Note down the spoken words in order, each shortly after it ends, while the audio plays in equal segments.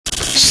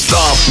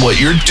Stop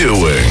what you're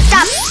doing.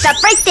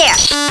 Stop right there.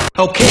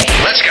 Okay.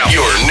 Let's go.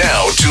 You're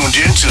now tuned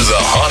into the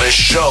hottest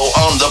show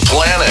on the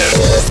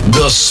planet,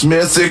 The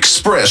Smith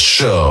Express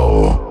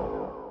Show.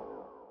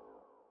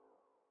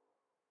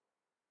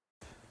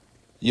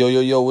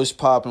 Yo, what's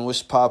poppin'?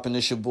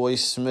 It's your boy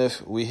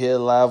Smith. We here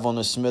live on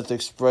the Smith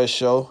Express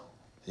Show.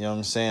 You know what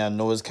I'm saying? I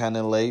know it's kind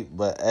of late,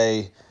 but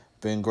hey,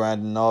 been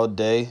grinding all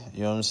day.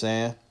 You know what I'm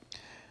saying?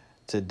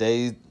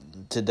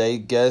 Today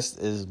guest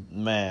is,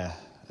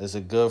 is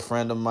a good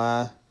friend of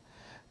mine.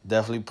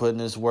 Definitely putting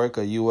his work,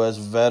 a U.S.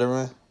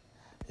 veteran.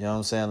 You know what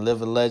I'm saying?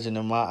 Live a legend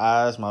in my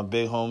eyes, my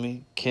big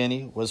homie,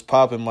 Kenny. What's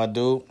poppin', my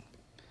dude?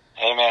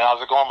 Hey, man,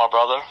 how's it going, my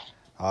brother?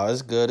 Oh,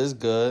 it's good.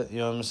 You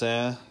know what I'm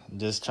saying?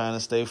 Just trying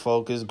to stay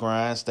focused,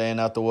 grind, staying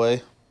out the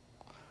way.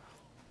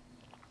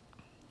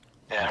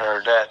 Yeah, I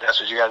heard that. That's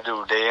what you got to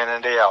do day in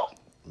and day out.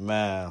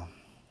 Man.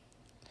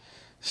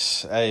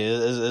 Hey,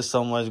 it's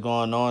so much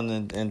going on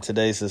in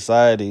today's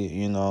society,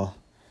 you know.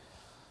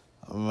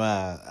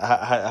 Man,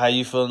 how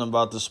you feeling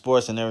about the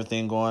sports and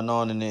everything going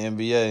on in the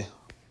NBA?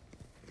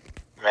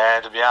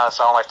 Man, to be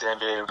honest, I don't like the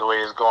NBA the way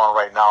it's going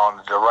right now in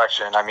the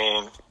direction. I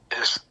mean,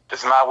 it's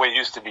not what it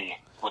used to be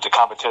with the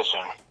competition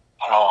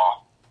at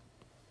all.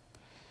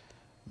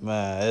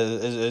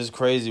 Man, it's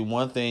crazy.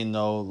 One thing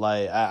though,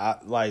 like I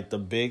like the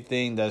big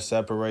thing that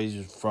separates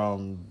you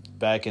from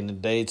back in the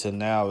day to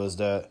now is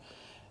that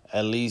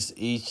at least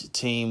each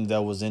team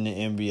that was in the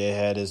NBA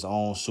had its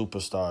own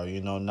superstar. You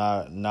know,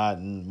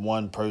 not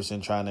one person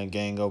trying to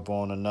gang up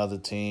on another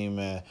team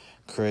and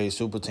create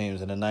super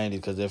teams in the 90s.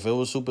 Because if it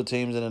was super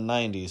teams in the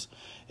 90s,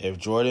 if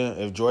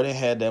Jordan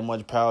had that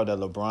much power that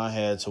LeBron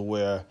had to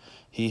where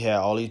he had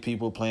all these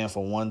people playing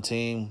for one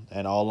team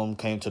and all of them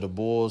came to the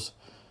Bulls,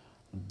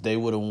 they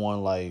would have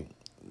won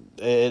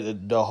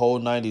the whole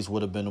 90s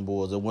would have been the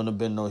Bulls. It wouldn't have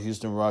been no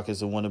Houston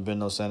Rockets. It wouldn't have been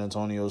no San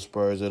Antonio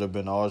Spurs. It would have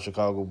been all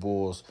Chicago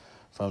Bulls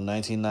from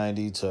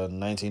 1990 to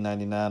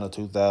 1999 or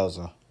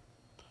 2000.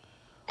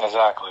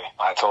 Exactly.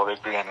 I totally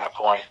agree on that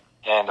point.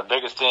 And the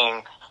biggest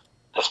thing,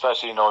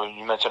 especially,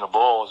 you mentioned the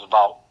Bulls,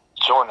 about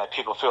Jordan that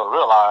people fail to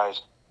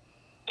realize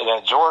is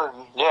that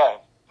Jordan,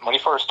 when he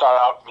first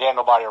started out, he had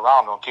nobody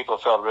around him. People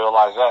fail to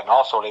realize that. And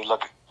also, they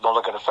don't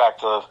look at the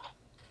fact of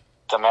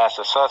the man's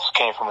success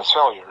came from his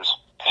failures.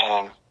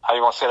 And how you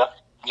going to say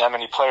that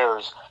many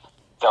players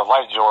that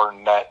like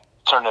Jordan that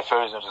turned their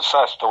failures into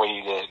success the way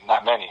he did?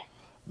 Not many.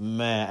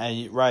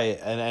 Man, right.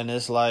 And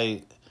it's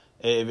like,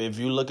 if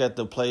you look at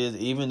the players,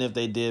 even if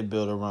they did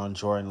build around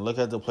Jordan, look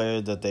at the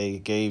players that they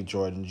gave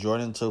Jordan.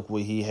 Jordan took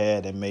what he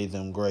had and made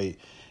them great.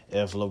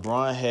 If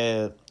LeBron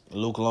had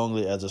Luke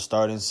Longley as a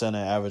starting center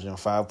averaging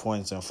 5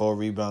 points and 4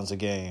 rebounds a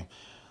game,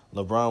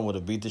 LeBron would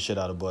have beat the shit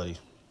out of Buddy.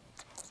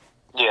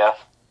 Yeah.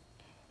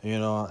 You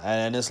know,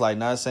 and it's like,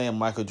 not saying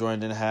Michael Jordan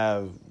didn't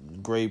have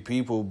great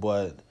people,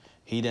 but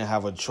he didn't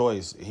have a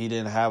choice. He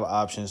didn't have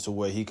options to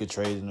where he could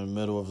trade in the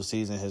middle of the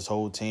season his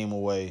whole team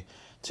away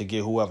to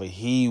get whoever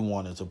he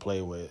wanted to play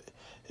with.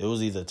 It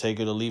was either take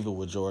it or leave it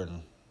with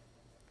Jordan.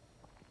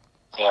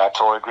 Yeah, I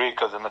totally agree,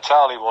 because the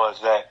mentality was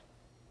that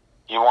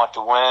you want to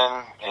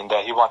win and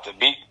that he want to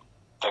beat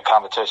the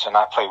competition,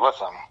 not play with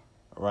them.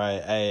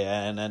 Right. Hey,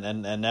 and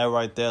that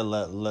right there, you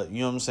know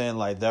what I'm saying?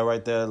 Like, that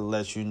right there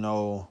lets you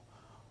know,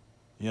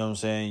 you know what I'm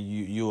saying,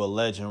 you a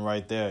legend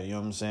right there. You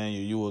know what I'm saying?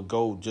 You a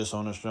GOAT just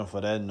on the strength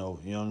of that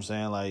note. You know what I'm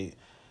saying? Like,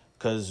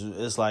 because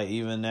it's like,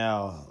 even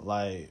now,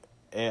 like,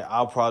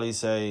 I'll probably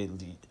say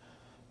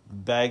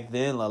back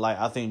then, like,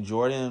 I think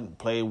Jordan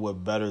played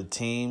with better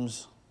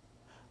teams.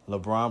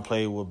 LeBron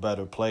played with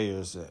better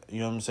players.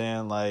 You know what I'm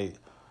saying? Like,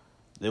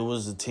 it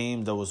was a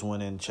team that was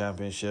winning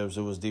championships.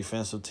 It was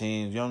defensive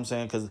teams. You know what I'm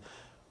saying? Because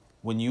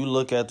when you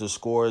look at the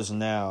scores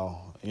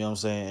now, you know what I'm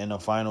saying, in the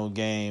final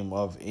game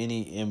of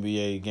any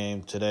NBA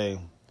game today,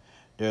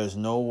 there's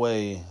no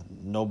way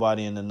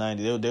nobody in the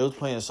 90s, they was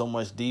playing so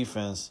much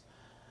defense,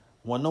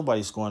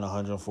 nobody scoring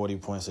 140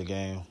 points a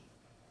game.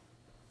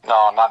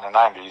 No, not in the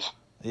 90s.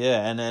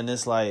 Yeah, and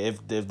it's like,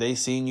 if they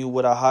seen you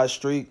with a hot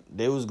streak,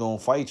 they was going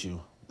to fight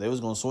you. They was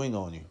going to swing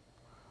on you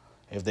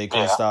if they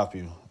couldn't stop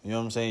you. You know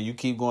what I'm saying? You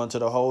keep going to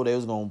the hole, they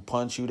was going to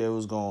punch you, they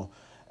was going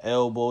to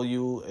elbow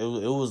you.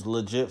 It was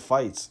legit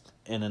fights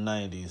in the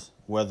 90s.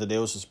 Whether they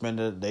were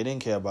suspended, they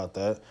didn't care about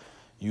that.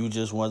 You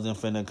just wasn't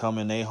finna come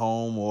in their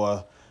home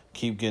or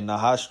keep getting a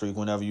hot streak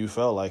whenever you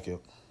felt like it.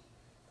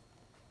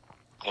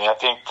 Yeah,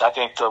 I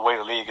think the way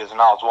the league is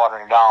now is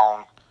watering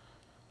down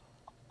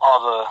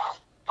all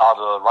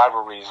the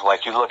rivalries.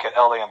 Like, you look at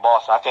LA and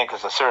Boston, I think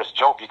it's a serious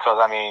joke, because,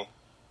 I mean,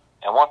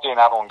 and one thing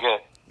I don't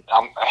get,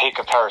 I hate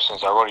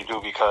comparisons, I really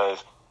do,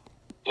 because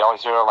you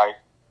always hear, like,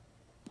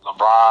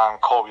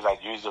 LeBron, Kobe,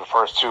 like, usually the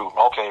first two.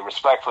 Okay,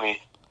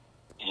 respectfully,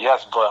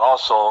 yes, but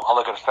also I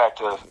look at the fact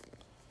of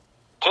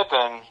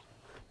Pippen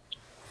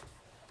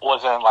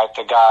wasn't like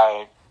the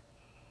guy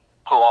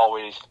who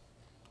always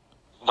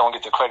don't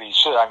get the credit he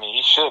should. I mean,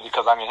 he should,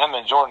 because, I mean, him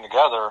and Jordan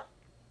together,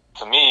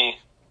 to me,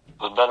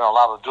 was better than a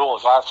lot of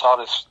duels. I saw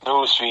this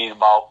news feed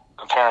about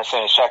comparing,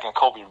 saying Shaq and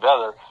Kobe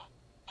better.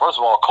 First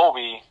of all,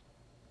 Kobe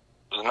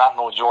is not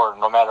no Jordan,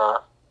 no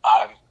matter,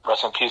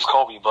 rest in peace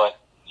Kobe, but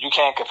you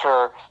can't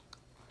compare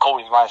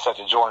Kobe's mindset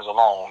to Jordan's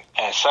alone.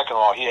 And second of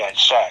all, he had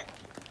Shaq,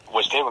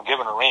 which they were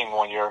given a ring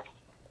one year,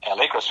 and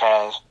Lakers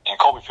fans and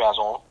Kobe fans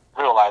won't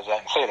realize that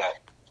and say that.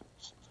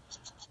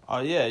 Oh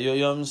yeah, you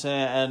know what I'm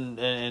saying,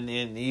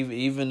 and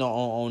even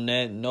on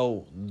that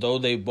note, though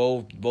they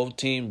both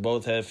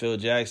teams had Phil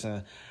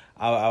Jackson,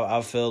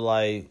 I feel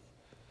like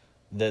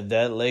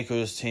that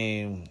Lakers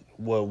team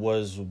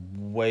was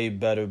way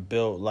better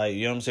built. Like,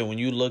 you know what I'm saying, when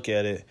you look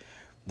at it,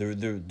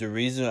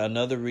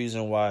 another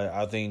reason why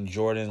I think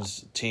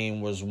Jordan's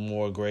team was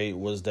more great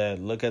was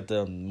that look at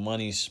the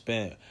money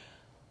spent.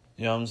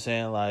 You know what I'm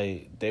saying?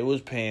 Like, they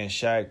was paying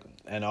Shaq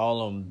and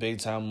all of them big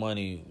time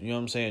money. You know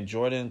what I'm saying?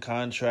 Jordan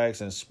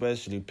contracts, and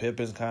especially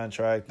Pippen's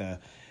contract and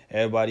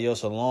everybody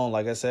else alone.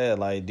 Like I said,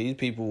 like, these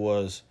people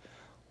was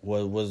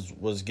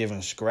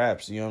giving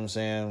scraps. You know what I'm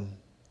saying?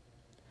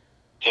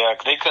 Yeah,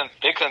 they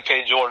couldn't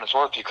pay Jordan's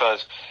worth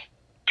because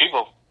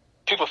people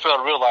fail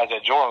to realize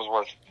that Jordan was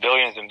worth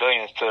billions and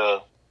billions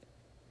to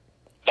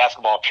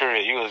basketball.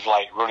 Period. He was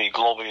like really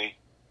globally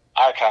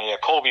icon. Yeah,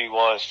 Kobe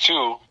was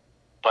too,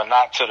 but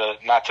not to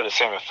the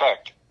same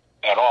effect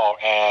at all.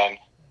 And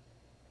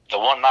the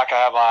one knock I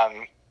have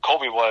on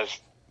Kobe was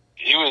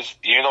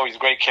even though he's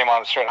great, came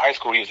out straight high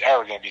school, he was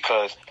arrogant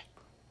because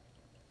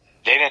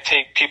they didn't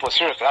take people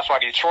seriously. That's why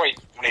Detroit,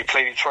 when they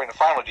played Detroit in the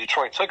final,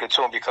 Detroit took it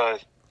to him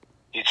because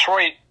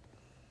Detroit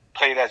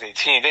played as a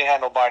team. They didn't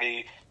have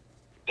nobody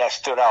that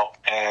stood out.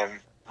 And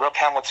Rip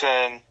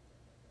Hamilton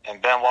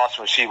and Ben Wallace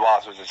and Rasheed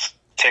Wallace was just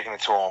taking it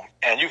to him.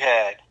 And you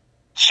had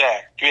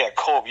Shaq, you had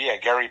Kobe, you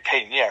had Gary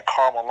Payton, you had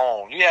Karl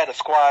Malone. You had a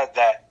squad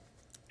that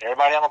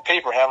everybody on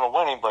paper had them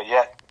winning, but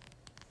yet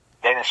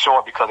they didn't show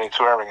it because they're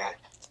too arrogant.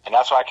 And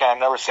that's why I can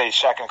never say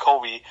Shaq and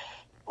Kobe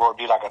would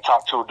be like a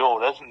top two duo.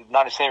 That's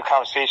not the same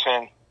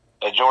conversation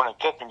as Jordan and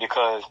Pippen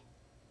because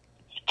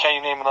can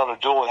you name another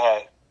duo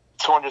that had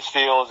 200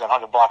 steals and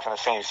 100 blocks in the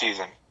same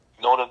season?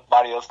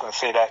 Nobody else can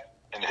say that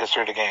in the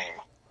history of the game.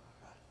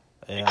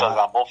 Yeah. Because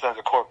on both ends of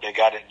the court, they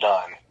got it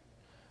done.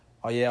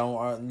 Oh,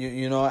 yeah,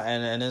 you know,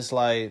 and it's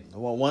like,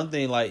 well, one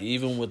thing, like,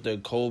 even with the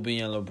Kobe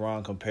and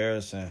LeBron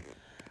comparison,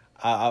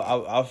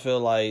 I feel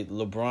like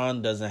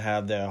LeBron doesn't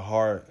have that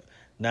heart.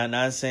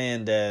 Not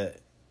saying that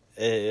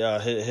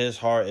his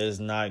heart is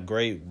not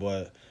great,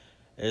 but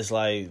it's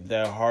like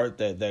that heart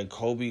that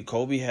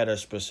Kobe had a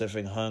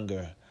specific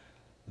hunger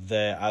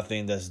that I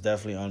think that's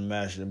definitely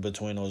unmatched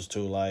between those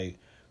two. Like,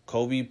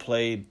 Kobe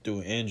played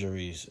through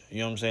injuries. You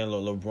know what I'm saying?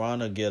 LeBron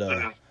will get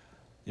a,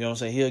 you know what I'm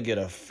saying? He'll get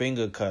a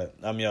finger cut.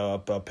 I mean,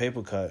 a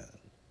paper cut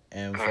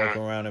and fuck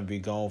around and be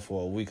gone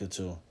for a week or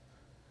two.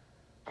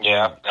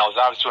 Yeah, that was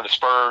obviously with the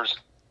Spurs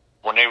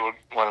when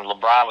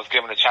LeBron was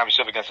given the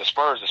championship against the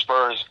Spurs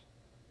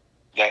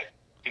that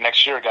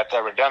next year got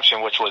that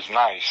redemption, which was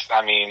nice.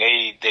 I mean,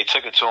 they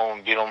took it to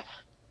him, beat him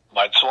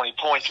by 20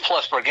 points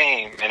plus per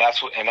game, and that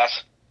shouldn't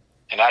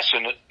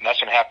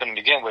happen to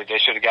begin with. They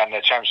should have gotten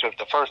that championship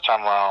the first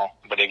time around,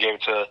 but they gave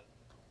it to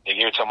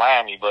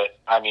Miami. But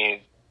I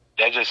mean,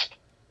 I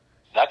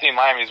think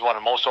Miami is one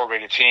of the most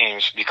overrated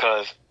teams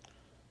because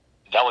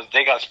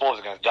they got exposed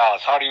against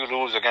Dallas. How do you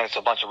lose against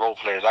a bunch of role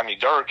players? I mean,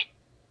 Dirk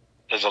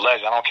is a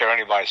legend. I don't care what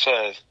anybody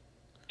says.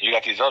 You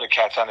got these other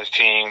cats on this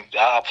team that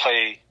I'll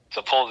play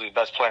supposedly the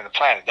best player on the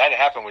planet. That didn't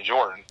happen with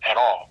Jordan at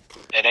all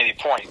at any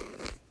point.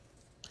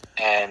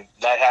 And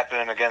that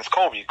happened against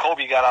Kobe.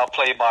 Kobe got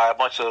outplayed by a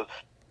bunch of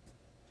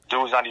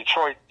dudes on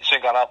Detroit. He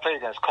got outplayed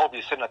against Kobe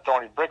sitting there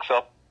throwing his bricks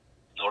up.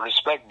 No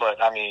respect, but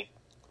I mean,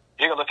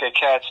 you can look at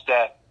cats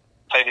that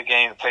play the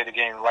game the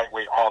right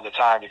way all the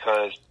time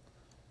because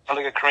I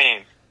look at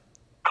Kareem.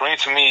 Kareem,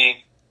 to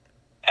me,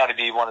 had to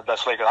be one of the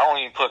best Lakers. I don't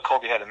even put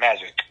Kobe ahead of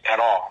Magic at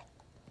all.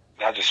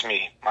 That's just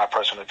me, my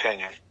personal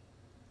opinion.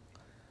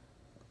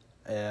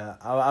 Yeah,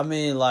 I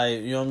mean, like,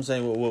 you know what I'm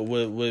saying?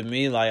 With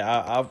me, like,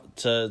 I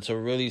to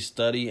really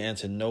study and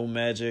to know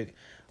Magic,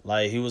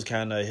 like, he was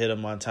kind of ahead of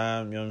my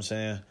time, you know what I'm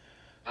saying?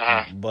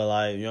 But,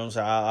 like, you know what I'm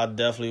saying? I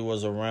definitely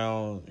was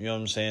around, you know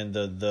what I'm saying,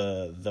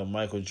 the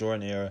Michael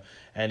Jordan era.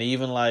 And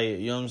even, like,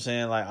 you know what I'm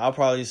saying? Like, I'll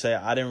probably say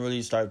I didn't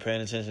really start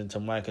paying attention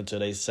to Mike until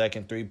they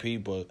second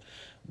three-peat,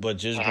 but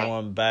just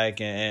going back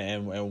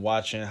and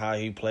watching how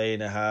he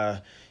played and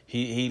how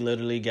he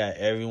literally got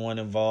everyone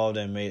involved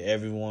and made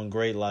everyone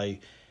great.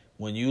 Like,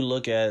 when you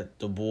look at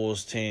the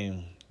Bulls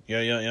team, you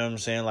know what I'm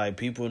saying? Like,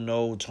 people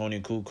know Tony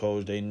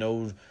Kukoc. They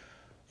know,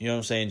 you know what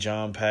I'm saying,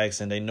 John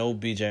Paxson. They know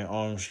B.J.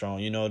 Armstrong.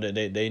 You know,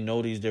 they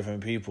know these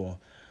different people.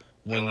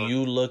 When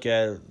you look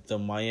at the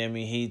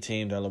Miami Heat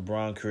team that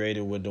LeBron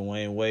created with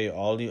Dwayne Wade,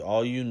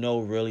 all you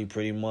know really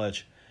pretty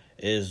much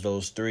is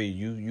those three.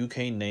 You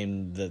can't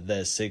name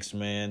that sixth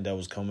man that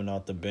was coming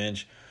off the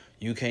bench.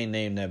 You can't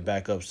name that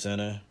backup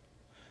center.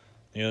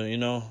 You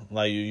know,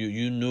 like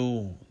you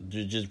knew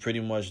just pretty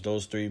much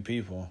those three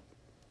people.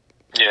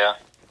 Yeah.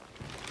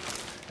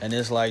 And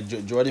it's like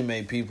Jordan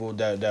made people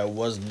that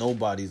was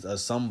nobodies a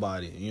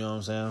somebody. You know what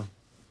I'm saying?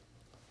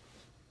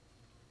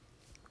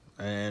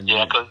 And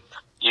yeah, because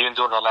even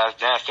during the Last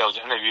Dance, there was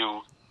an interview.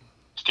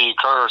 Steve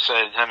Kerr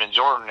said him and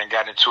Jordan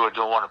got into it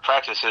during one of the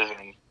practices,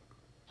 and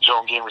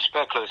Jordan getting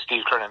respect because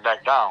Steve Kerr didn't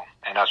back down,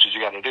 and that's what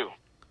you got to do.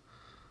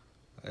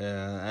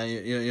 Yeah, and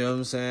you know what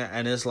I'm saying,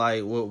 and it's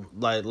like,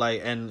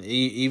 and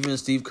even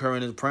Steve Kerr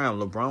in his prime,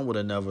 LeBron would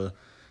have never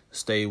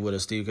stayed with a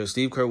Steve Kerr.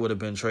 Steve Kerr would have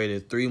been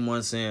traded 3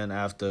 months in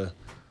after.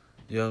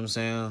 You know what I'm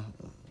saying?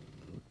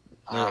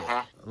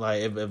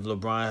 Like if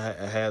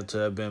LeBron had to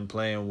have been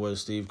playing with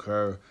Steve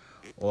Kerr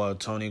or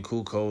Tony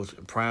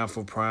Kukoc, prime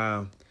for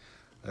prime,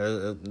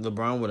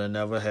 LeBron would have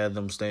never had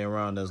them stay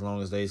around as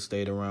long as they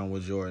stayed around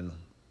with Jordan.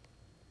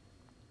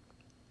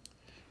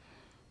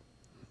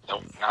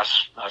 Nope,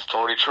 that's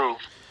totally true.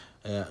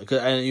 Yeah,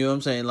 and you know what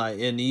I'm saying? Like,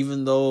 and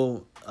even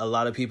though a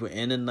lot of people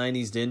in the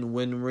 90s didn't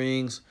win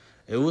rings,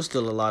 it was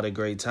still a lot of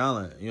great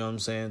talent. You know what I'm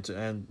saying?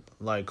 And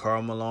like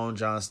Karl Malone,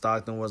 John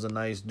Stockton was a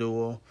nice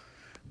duo.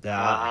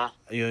 That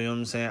you know what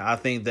I'm saying? I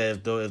think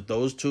that if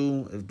those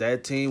two, if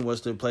that team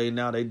was to play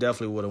now, they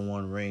definitely would have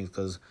won rings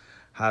because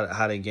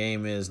how the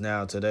game is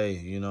now today.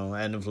 You know,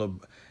 and if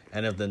them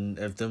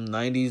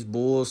 90s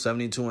Bulls,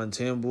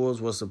 72-10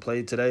 Bulls was to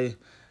play today,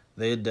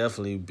 they'd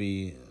definitely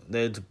be.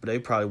 They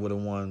probably would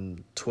have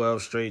won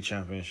 12 straight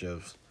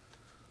championships.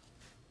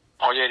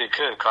 Oh yeah, they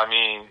could. 'Cause, I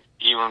mean,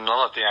 even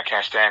another thing I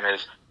can't stand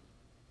is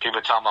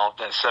people talking about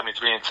that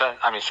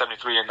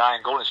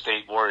 73-9 Golden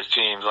State Warriors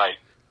teams. Like,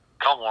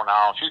 come on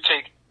now. If you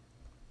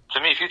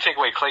take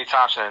away Klay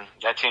Thompson,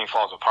 that team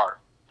falls apart.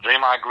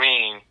 Draymond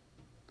Green,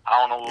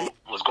 I don't know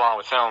what's going on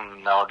with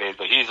him nowadays,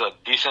 but he's a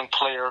decent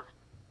player.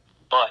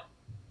 But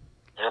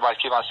everybody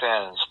keep on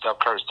saying Steph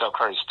Curry.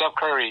 Steph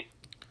Curry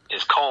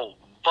is cold,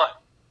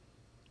 but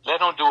let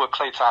him do what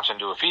Klay Thompson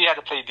do. If he had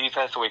to play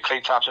defense the way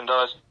Klay Thompson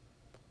does,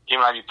 he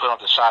might be putting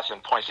up the shots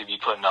and points he'd be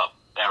putting up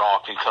at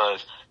all.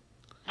 Because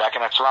back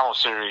in that Toronto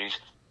series,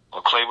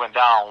 when Klay went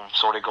down,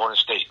 so did Golden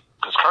State.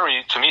 Because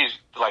Curry, to me, is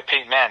like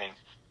Peyton Manning.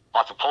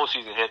 Once the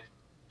postseason hit,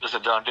 it's a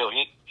done deal.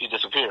 He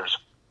disappears.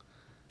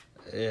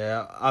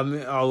 Yeah, I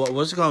mean,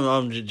 what's it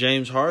called?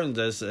 James Harden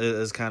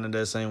is kind of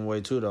that same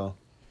way too, though.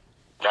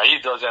 Yeah, he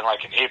does that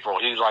like in April.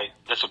 He's like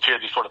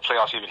disappeared before the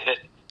playoffs even hit,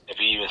 if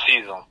he even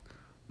sees them.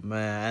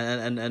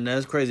 Man, and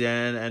that's crazy,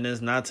 and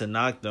it's not to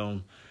knock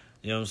them.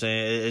 You know what I'm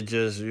saying? It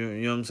just, you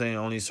know what I'm saying?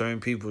 Only certain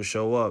people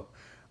show up.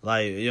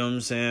 Like, you know what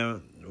I'm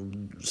saying?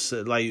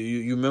 Like,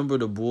 you remember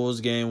the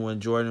Bulls game when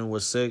Jordan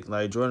was sick?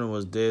 Like, Jordan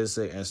was dead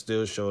sick and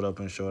still showed up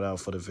and showed out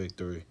for the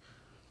victory.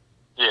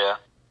 Yeah.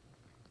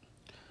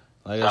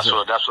 Like that's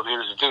what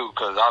leaders do.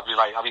 Because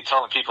I'll be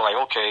telling people, like,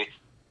 okay,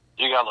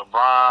 you got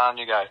LeBron,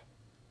 you got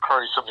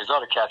Curry, some of these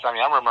other cats. I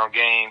mean, I remember a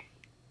game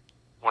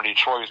when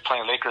Detroit was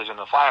playing Lakers in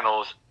the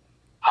finals.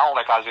 I don't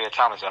like Isaiah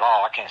Thomas at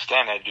all. I can't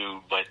stand that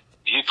dude, but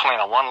he's playing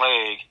on one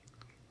leg,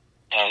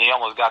 and he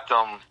almost got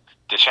them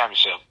the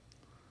championship.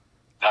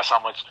 That's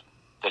how much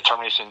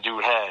determination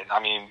dude had.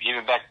 I mean,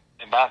 even back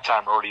in that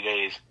time, early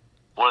days,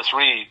 Willis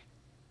Reed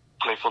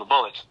played for the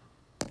Bullets.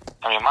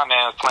 I mean, my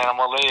man was playing on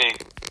one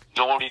leg,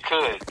 doing what he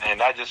could, and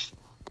that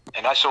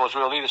shows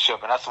real leadership,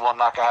 and that's the one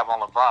knock I have on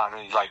LeBron.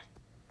 And he's like,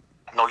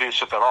 no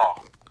leadership at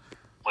all,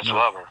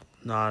 whatsoever.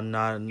 No,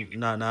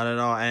 not at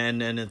all.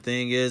 And the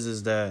thing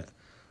is that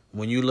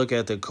when you look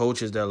at the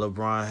coaches that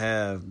LeBron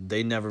have,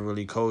 they never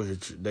really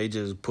coach. They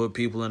just put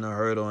people in a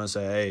hurdle and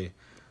say, hey,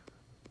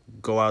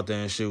 go out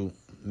there and shoot,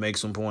 make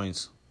some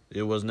points.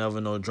 It was never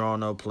no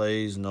drawn up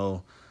plays,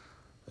 no,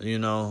 you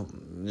know,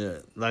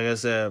 like I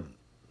said,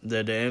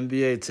 the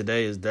NBA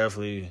today is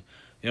definitely, you know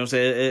what I'm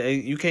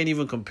saying, you can't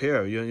even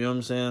compare. You know what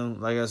I'm saying?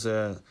 Like I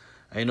said,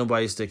 ain't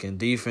nobody sticking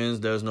defense.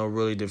 There's no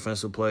really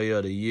defensive player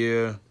of the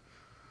year.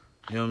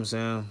 You know what I'm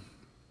saying?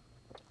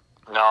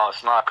 No,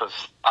 it's not,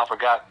 because I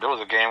forgot. There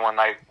was a game one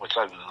night which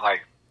I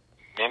like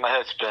made my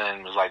head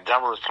spin. It was like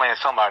Denver was playing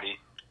somebody,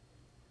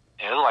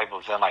 and it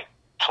was within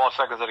 12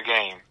 seconds of the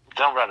game,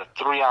 Denver had a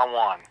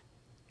 3-on-1.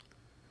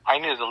 I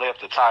needed to lay up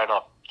to tie it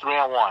up.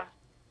 3-on-1.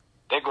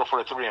 They go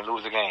for the 3 and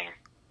lose the game.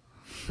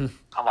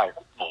 I'm like,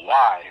 well,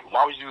 why?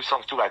 Why would you do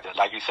something like that?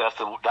 Like you said,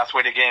 that's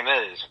where the game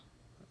is.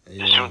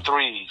 Yeah. They shoot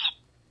threes.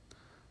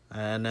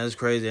 And that's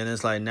crazy. And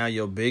it's like now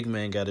your big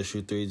man got to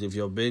shoot threes. If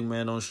your big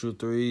man don't shoot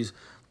threes,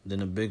 then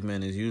the big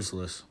man is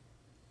useless.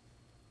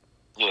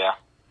 Yeah.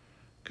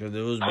 Because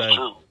it was that's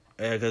true.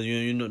 Yeah, because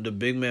you know the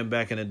big man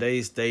back in the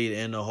day stayed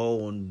in the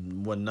hole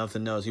and wasn't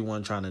nothing else. He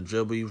wasn't trying to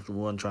dribble. He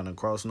wasn't trying to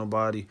cross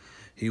nobody.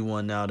 He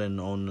wasn't out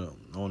on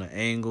the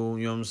angle.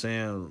 You know what I'm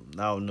saying?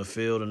 Out in the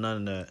field or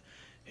none of that.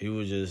 He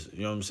was just,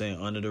 you know what I'm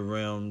saying, under the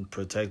rim,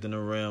 protecting the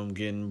rim,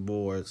 getting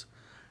boards.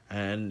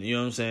 And, you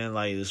know what I'm saying,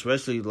 like,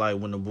 especially, like,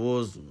 when the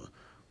Bulls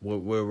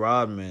with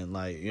Rodman,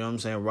 like, you know what I'm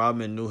saying,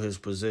 Rodman knew his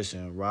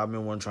position.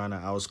 Rodman wasn't trying to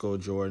outscore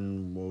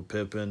Jordan or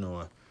Pippen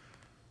or,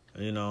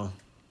 you know.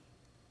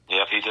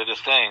 Yeah, he did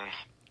his thing.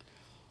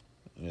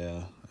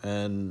 Yeah,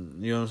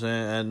 and, you know what I'm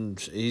saying, and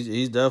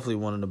he's definitely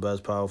one of the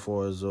best power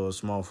forwards or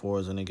small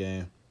forwards in the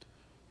game.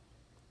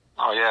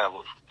 Oh, yeah,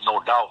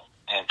 no doubt.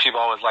 And people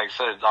always,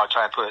 said,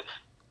 trying to put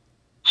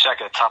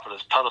Shaq at the top of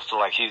this pedestal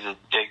like he's a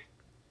big,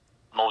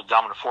 most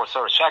dominant force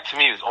ever. Shaq, to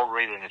me, is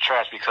overrated in the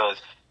trash because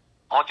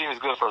the only thing he was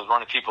good for was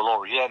running people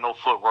over. He had no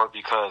footwork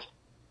because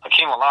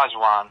Hakeem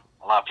Olajuwon,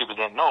 a lot of people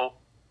didn't know,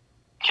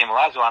 Hakeem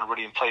Olajuwon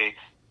really didn't play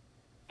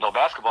no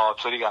basketball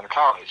until he got into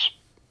college.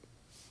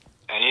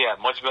 And he had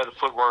much better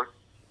footwork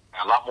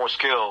and a lot more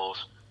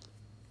skills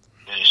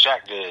than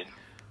Shaq did.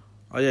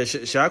 Oh, yeah,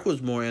 Shaq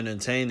was more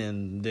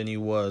entertaining than he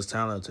was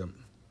talented.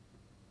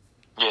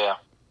 Yeah.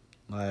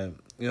 Like,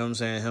 you know what I'm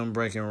saying? Him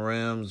breaking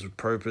rims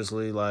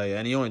purposely, like,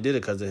 and he only did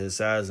it because of his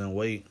size and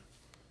weight.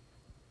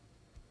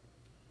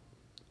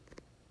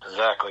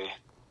 Exactly.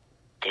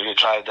 If you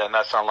tried that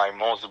mess on like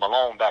Moses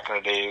Malone back in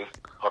the day,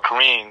 or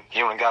Kareem,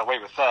 he wouldn't got away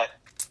with that.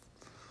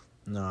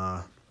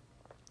 Nah.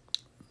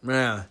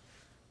 Man.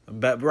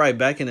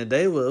 Back in the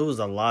day, it was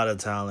a lot of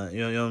talent.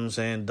 You know what I'm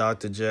saying?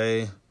 Dr.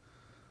 J. You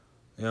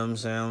know what I'm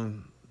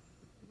saying?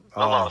 A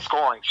lot of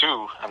scoring,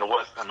 too, in the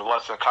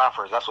Western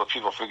Conference. That's what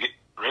people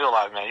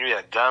realize, man. You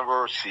had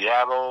Denver,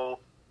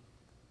 Seattle,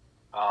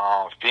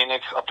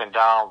 Phoenix up and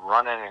down,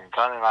 running and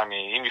gunning. I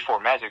mean, even before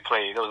Magic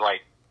played, it was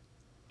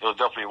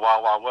definitely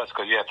Wild Wild West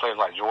because you had players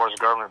like George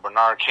Gervin and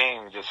Bernard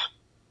King just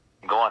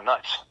going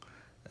nuts.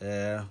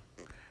 Yeah.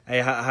 Hey,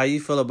 how you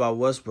feel about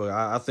Westbrook?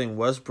 I think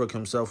Westbrook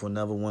himself will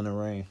never win a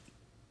ring.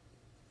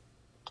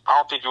 I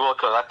don't think he will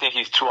because I think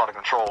he's too out of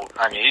control.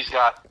 I mean, he's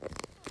got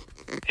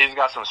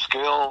some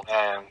skill,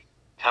 and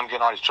him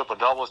getting all these triple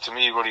doubles to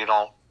me really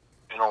don't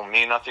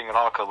mean nothing at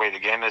all because the way the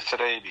game is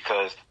today.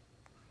 Because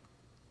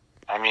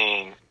I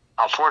mean,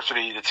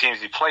 unfortunately, the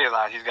teams he plays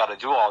on, he's got to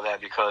do all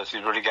that because he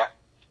really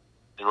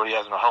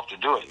has no help to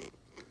do it.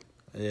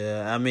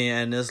 Yeah, I mean,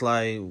 and it's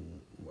like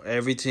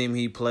every team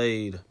he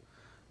played,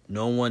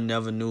 no one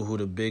never knew who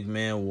the big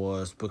man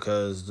was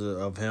because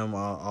of him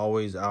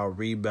always out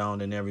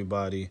rebounding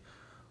everybody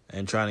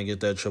and trying to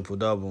get that triple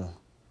double.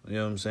 You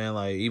know what I'm saying?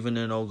 Like even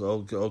in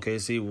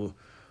OKC,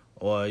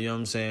 or you know what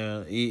I'm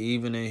saying,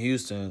 even in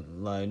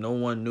Houston, like no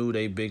one knew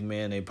they big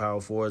man, they power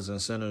forwards and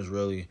centers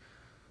really.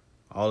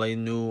 All they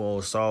knew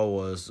or saw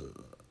was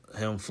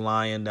him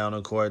flying down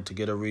the court to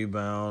get a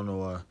rebound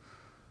or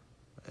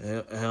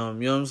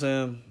him. You know what I'm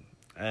saying?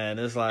 And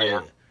it's like.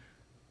 Yeah.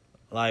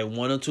 Like,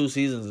 1 or 2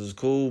 seasons is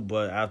cool,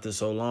 but after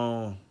so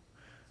long,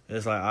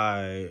 it's like, all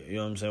right, you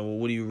know what I'm saying? Well,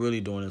 what are you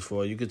really doing this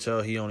for? You could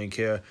tell he only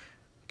care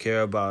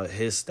about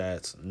his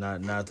stats,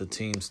 not the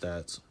team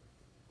stats.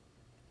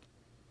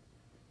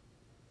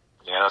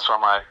 Yeah, that's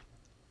why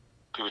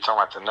people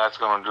talking about the Nets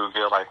going to do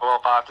good. Like, well,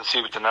 if I have to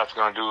see what the Nets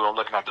going to do, I'm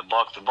looking at the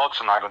Bucks. The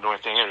Bucks are not going to do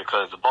anything here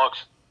because the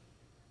Bucks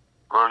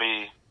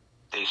really,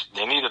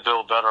 they need to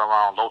build better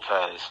around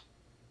Lopez.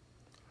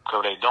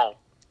 Because if they don't,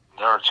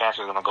 their chances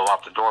are going to go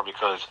out the door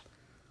because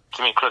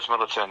to me, Chris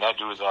Middleton, that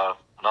dude is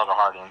another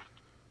Harden.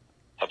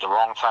 At the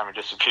wrong time,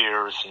 he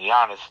disappears. And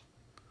Giannis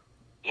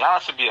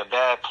would be a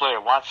bad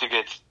player once he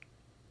gets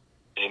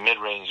a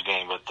mid-range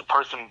game. But the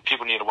person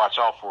people need to watch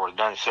out for is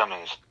Ben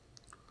Simmons.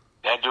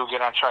 That dude get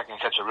on track and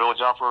catch a real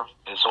jumper,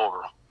 it's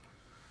over.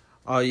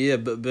 Oh yeah,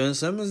 but Ben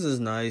Simmons is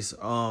nice.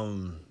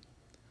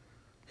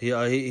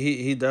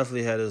 He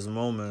definitely had his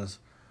moments.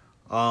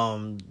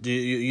 Do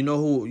you know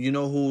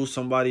who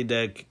somebody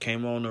that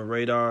came on the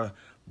radar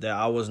that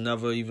I was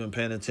never even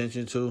paying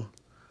attention to?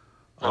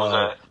 Who's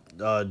that?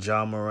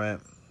 Ja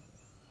Morant.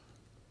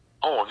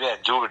 Oh yeah,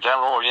 dude,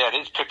 Denver. Oh yeah, they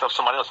just picked up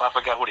somebody else. I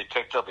forgot who they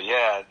picked up, but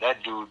yeah,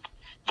 that dude.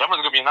 Denver's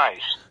gonna be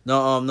nice.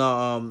 No,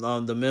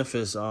 the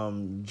Memphis,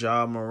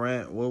 Ja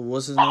Morant.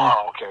 What's his name?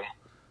 Oh,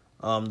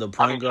 okay. The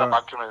point guard. I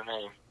can't remember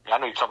his name. I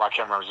know you talking about. I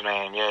can't remember his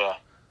name. Yeah.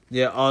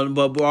 Yeah.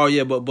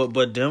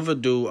 But Denver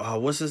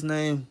dude. What's his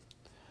name?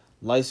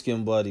 Light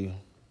skin buddy.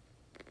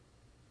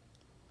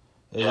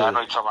 Yeah, I know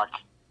you're talking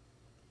about.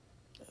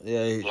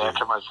 Yeah, I can't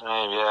remember his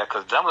name. Yeah,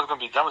 because Denver's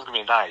gonna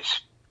be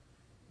nice.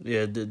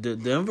 Yeah,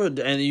 Denver,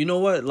 and you know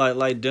what?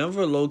 Like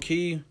Denver, low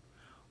key,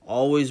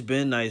 always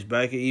been nice.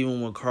 Back even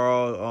when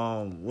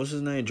Carl, what's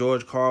his name,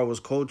 George Karl was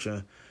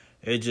coaching,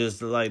 it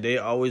just like they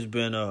always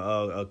been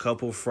a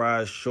couple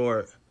fries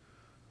short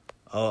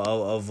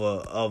of a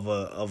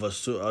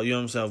you know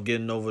what I'm saying, of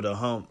getting over the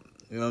hump.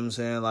 You know what I'm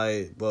saying?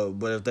 Like, but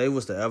if they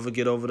was to ever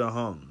get over the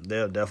hump,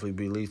 they'll definitely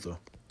be lethal.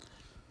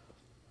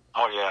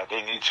 Oh yeah,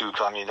 they need to.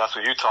 Cause, I mean, that's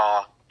what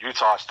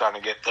Utah's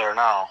starting to get there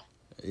now.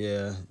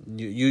 Yeah,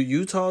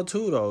 Utah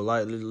too though.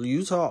 Like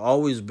Utah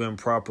always been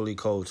properly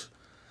coached.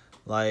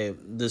 Like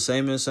the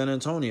same in San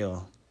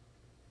Antonio.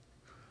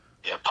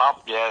 Yeah,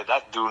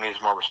 that dude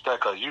needs more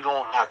respect because you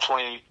don't have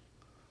 20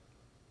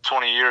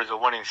 years of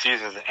winning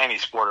seasons in any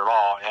sport at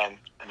all. And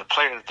the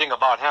thing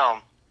about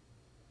him,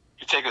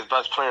 you take his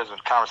best players in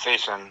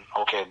conversation.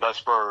 Okay, best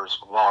Spurs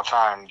of all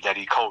time that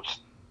he coached.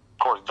 Of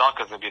course,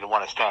 Duncan's gonna be the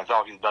one that stands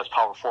out. He's the best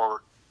power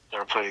forward that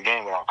ever played the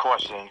game without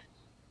question.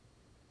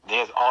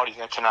 There's all these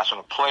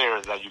international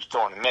players that you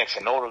throw in the mix,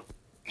 and no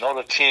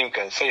other team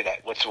can say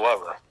that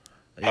whatsoever.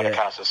 Had that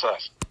kind of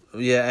success.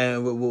 Yeah,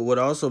 and what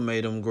also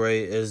made him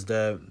great is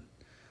that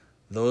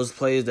those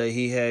players that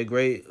he had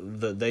great,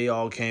 they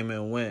all came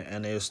and went,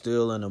 and they're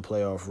still in the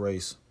playoff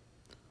race.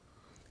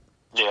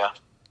 Yeah.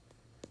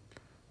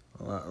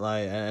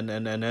 Like, and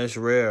that's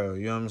rare,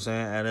 you know what I'm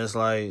saying? And it's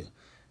like,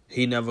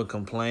 he never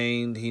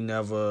complained, he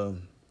never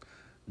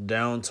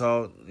down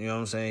talked, you know what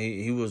I'm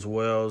saying? He was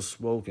well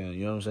spoken,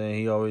 you know what I'm saying?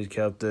 He always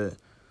kept it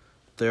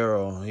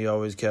thorough. He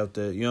always kept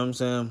it, you know what I'm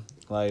saying?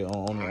 like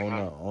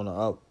on the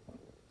up.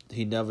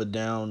 He never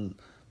down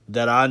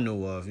that I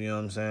knew of. You know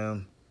what I'm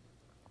saying?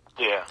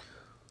 Yeah.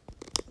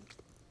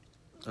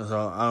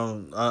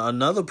 So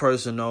another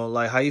person though,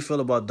 like how you feel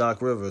about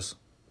Doc Rivers?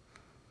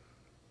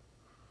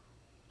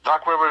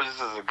 Doc Rivers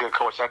is a good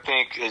coach. I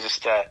think it's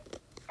just that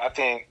I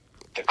think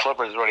the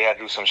Clippers really had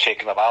to do some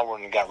shaking up. I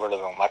wouldn't have got rid of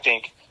them. I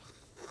think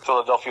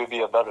Philadelphia would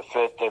be a better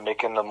fit. They're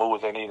making the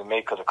moves they need to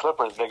make. Because the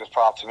Clippers' biggest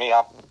problem to me,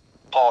 I'm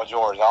Paul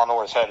George. I don't know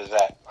where his head is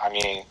at. I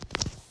mean,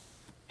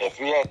 if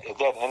they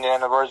had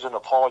Indiana version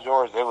of Paul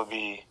George, they'd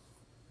be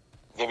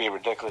a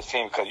ridiculous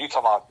team. Because you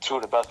talking about two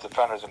of the best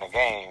defenders in the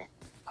game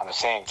on the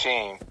same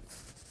team.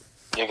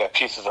 You got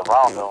pieces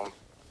around them.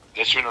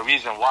 There's no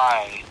reason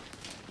why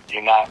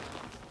you're not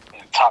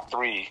in top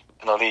 3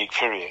 in the league,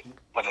 period.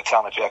 With the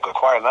talent you have.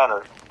 Kawhi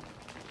Leonard,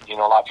 a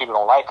lot of people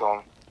don't like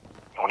him.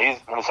 When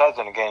his head's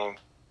in the game,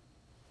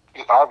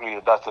 he's arguably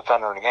the best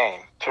defender in the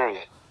game,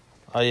 period.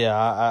 Oh yeah,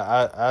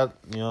 I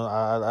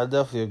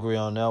definitely agree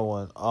on that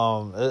one.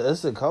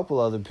 It's a couple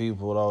other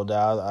people though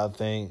that I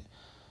think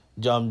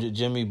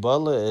Jimmy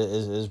Butler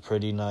is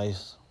pretty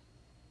nice.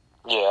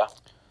 Yeah.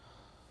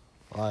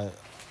 Like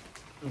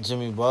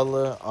Jimmy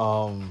Butler,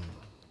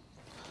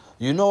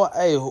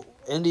 hey,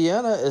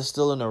 Indiana is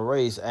still in the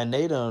race, and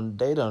they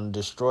done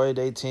destroyed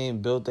their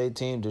team, built their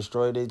team,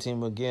 destroyed their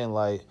team again.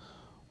 Like,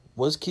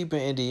 what's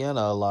keeping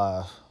Indiana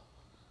alive?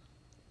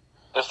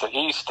 It's the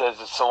East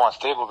that's so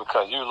unstable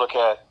because you look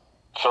at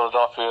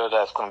Philadelphia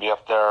that's going to be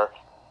up there.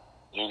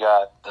 You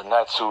got the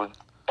Nets who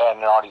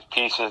adding all these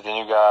pieces. Then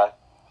you got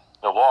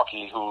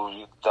Milwaukee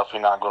who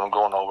definitely not going to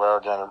go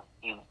nowhere. Then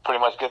you pretty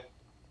much get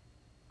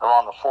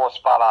around the 4th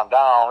spot on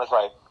down. It's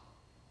like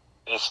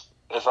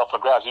it's up for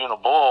grabs. Even the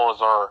Bulls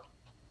are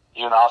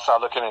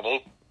outside looking at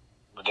it.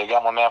 But they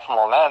got my man from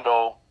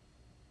Orlando.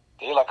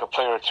 They like a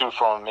player or two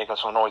from making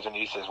some noise in the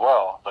East as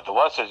well. But the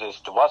West is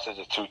just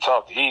too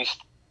tough. The East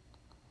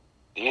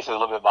is a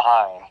little bit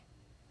behind.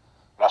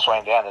 That's why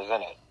Indiana's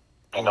in it.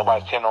 And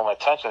nobody's paying them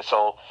attention,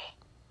 so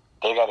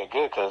they got it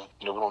good because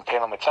we don't pay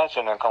them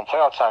attention. And come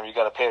playoff time, you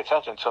got to pay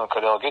attention to them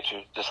because they'll get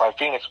you, just like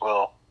Phoenix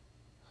will.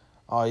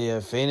 Oh, yeah,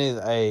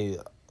 Phoenix, hey,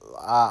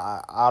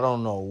 I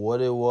don't know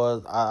what it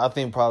was. I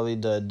think probably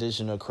the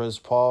addition of Chris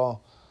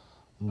Paul.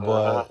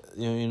 But,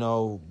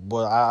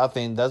 but I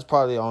think that's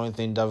probably the only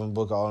thing Devin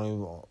Booker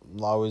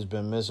always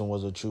been missing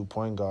was a true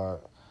point guard.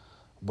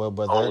 But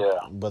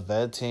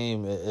that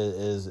team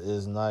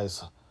is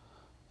nice.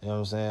 You know what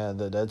I'm saying?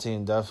 That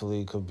team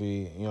definitely could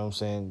be,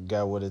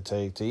 got what it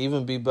takes to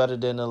even be better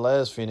than the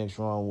last Phoenix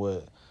run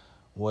with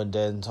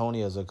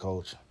D'Antoni as a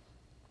coach.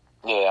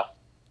 Yeah.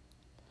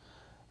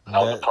 That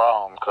was the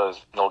problem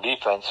because no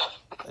defense.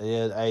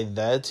 Yeah, hey,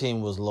 that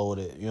team was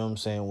loaded, you know what I'm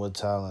saying, with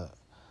talent.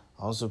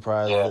 I'm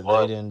surprised that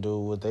they didn't do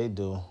what they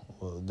do.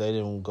 Well, they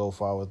didn't go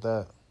far with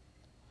that.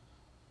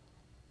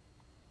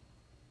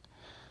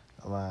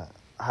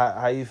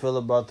 How you feel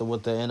about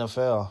with the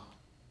NFL?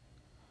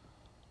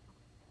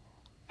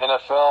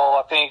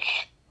 NFL, I think,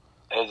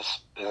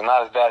 is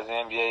not as bad as the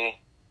NBA.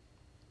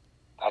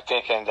 I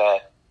think in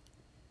that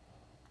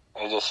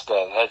it's just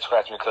head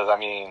scratching because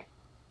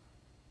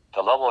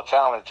the level of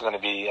talent is going to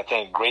be, I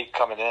think, great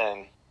coming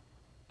in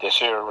this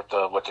year with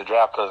the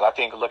draft. Because I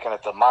think looking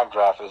at the mock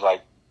draft is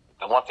like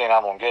the one thing I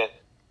don't get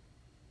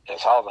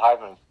is how the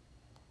Heisman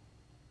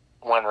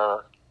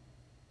winner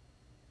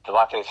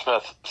Devontae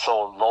Smith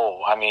so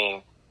low. It'd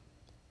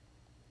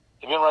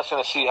be interesting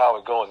to see how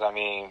it goes.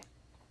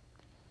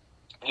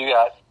 You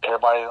got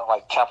everybody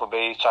like Tampa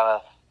Bay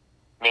trying to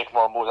make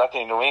more moves. I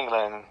think New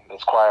England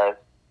has acquired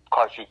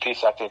quite a few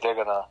pieces. I think they're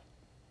going to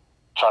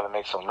try to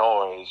make some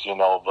noise,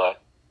 but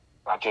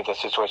I think the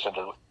situation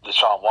of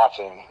Deshaun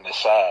Watson is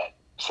sad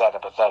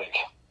and pathetic.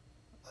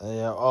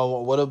 Yeah.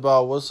 Oh, what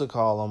about with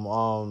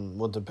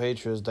the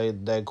Patriots?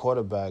 That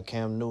quarterback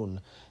Cam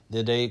Newton.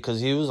 Did they? Because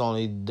he was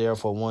only there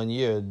for 1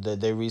 year. Did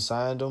they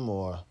re-sign him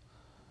or?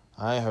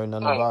 I ain't heard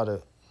nothing about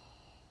it.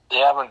 They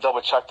haven't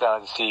double checked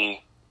that to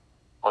see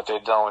what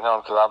they've done with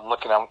him because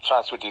I'm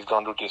trying to see what he's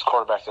going to do with these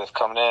quarterbacks that's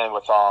coming in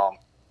with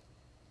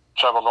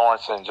Trevor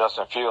Lawrence and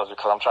Justin Fields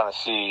because I'm trying to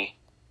see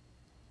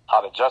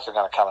how the Jets are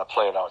going to kind of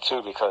play it out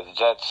too because the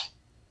Jets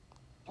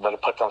better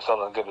put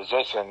themselves in a good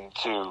position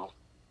to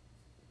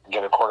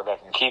get a quarterback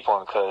and keep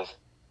him because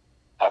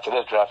after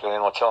this draft, they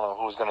don't tell them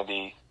who's going to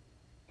be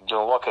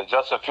doing what. Because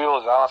Justin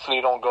Fields, honestly,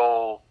 he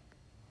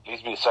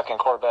needs to be the second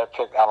quarterback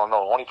pick. I don't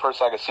know. The only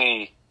person I can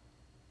see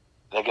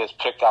that gets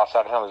picked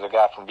outside of him is a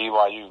guy from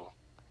BYU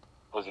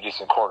who's a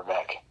decent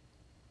quarterback.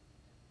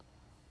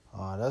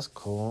 Oh, that's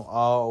cool.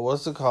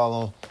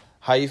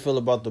 How you feel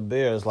about the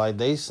Bears? Like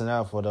they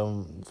snapped for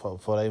them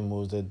for their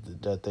moves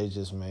that they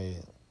just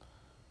made.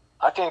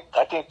 I think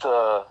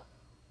the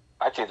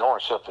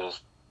ownership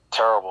is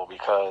terrible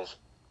because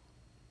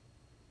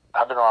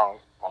I've been around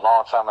a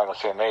long time. I'm not gonna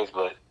say amazed,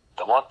 but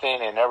the one thing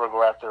they never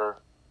go after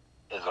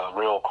is a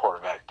real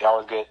quarterback. They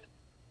always get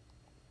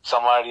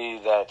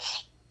somebody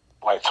that's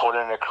like toward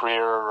in their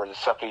career or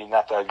just simply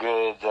not that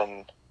good.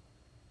 Then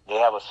they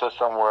have a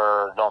system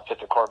where don't fit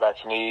the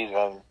quarterback's needs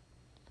and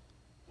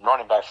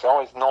running backs. They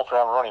always known for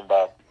having a running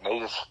back.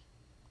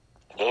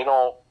 They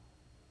don't,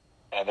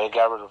 and they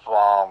got rid of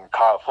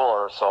Kyle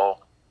Fuller, so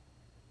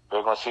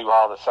we're going to see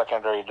how the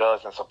secondary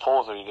does, and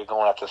supposedly they're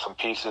going after some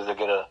pieces to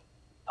get a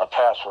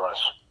pass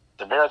rush.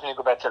 The Bears need to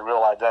go back to the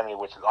real identity,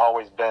 which has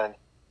always been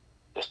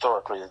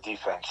historically the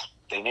defense.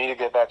 They need to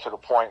get back to the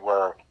point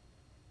where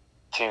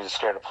teams are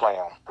scared to play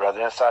them, whether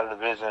inside the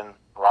division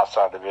or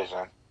outside the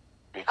division,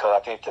 because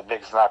I think the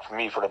biggest knock for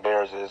me for the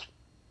Bears is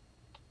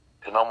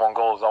the number one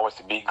goal is always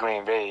to beat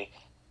Green Bay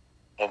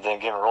and then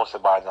getting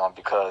roasted by them,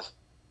 because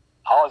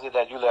how is it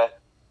that you let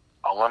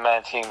a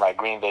one-man team like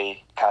Green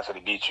Bay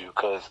constantly beat you?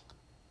 Because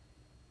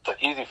the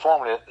easy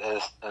formula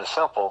is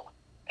simple.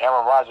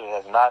 Aaron Rodgers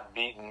has not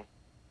beaten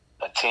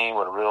a team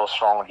with a real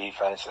strong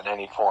defense at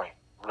any point,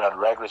 whether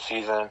regular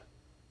season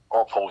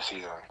or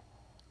postseason.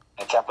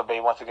 And Tampa Bay,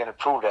 once again, to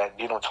prove that,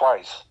 beat them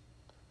twice.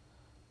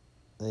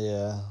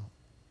 Yeah.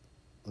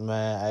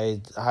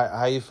 Man,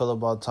 how you feel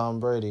about Tom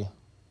Brady?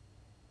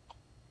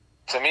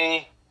 To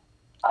me,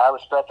 I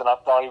respect and I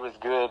thought he was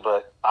good,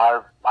 but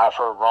I've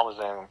heard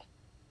rumblings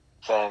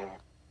saying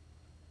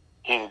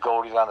he's a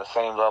GOAT, he's on the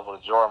same level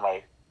as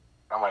Jordan.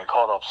 I'm like,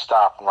 hold up,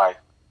 stop. I'm like,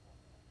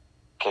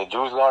 okay,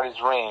 dude's got his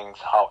rings.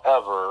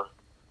 However,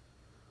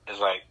 it's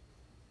like,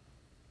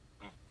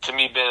 to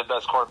me, being the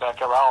best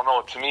quarterback ever, I don't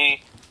know. To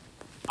me,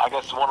 I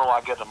guess the one who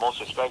I get the most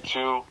respect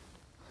to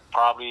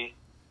probably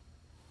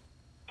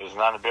is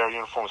not in a Bear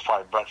uniform, is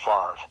probably Brett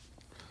Favre.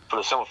 For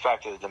the simple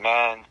fact that the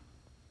man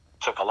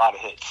took a lot of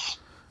hits.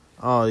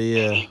 Oh,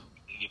 yeah.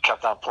 He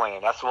kept on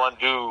playing. That's one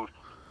dude,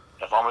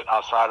 if I'm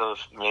outside of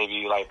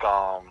maybe like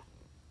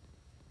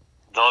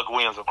Doug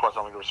Williams, of course,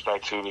 I'm going to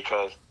respect to,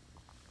 because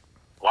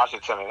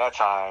Washington at that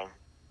time,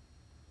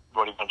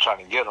 what he'd been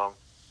trying to get him,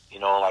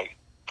 like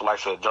the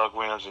likes of Doug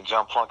Williams and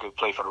John Plunkett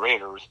played for the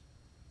Raiders.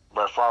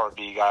 Brett Favre would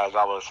be guys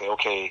I would say,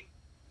 okay,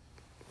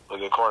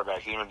 look at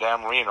quarterbacks. Even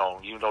Dan Marino,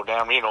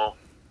 Dan Marino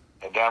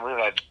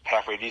had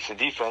halfway decent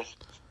defense,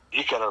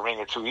 he could have ring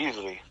it too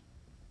easily.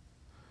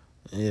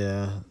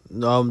 Yeah.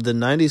 The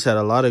 90s had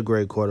a lot of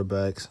great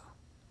quarterbacks.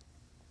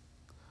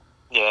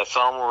 Yeah,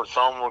 some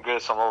were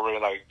good, some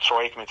overrated. Like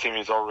Troy Aikman team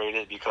is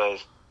overrated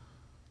because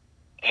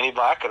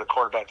anybody could have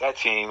quarterbacked that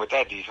team with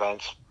that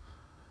defense.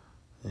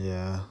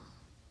 Yeah.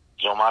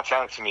 Joe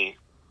Montana to me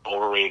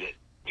overrated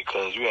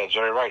because you had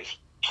Jerry Rice.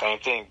 Same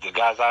thing. The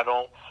guys I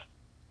don't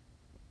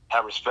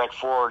have respect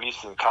for, at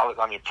least in college,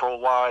 pro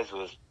wise,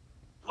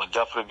 would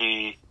definitely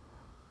be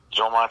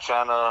Joe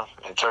Montana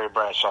and Terry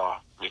Bradshaw,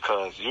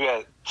 because you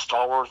had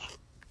Stallworth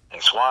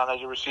and Swan as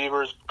your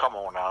receivers. Come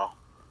on now.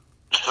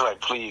 It's like,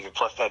 please. And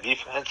plus that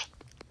defense,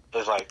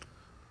 it's like,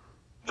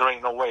 there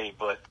ain't no way.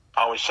 But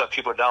I always shut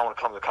people down when it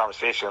comes to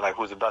conversation, like,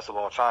 who's the best of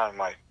all time.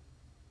 Like,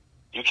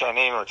 you can't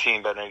name a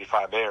team better than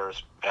 85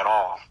 Bears at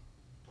all.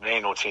 There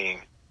ain't no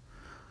team.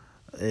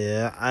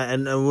 Yeah,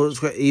 and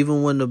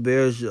even when the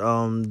Bears,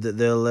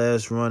 their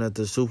last run at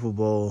the Super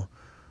Bowl,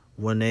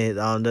 when they,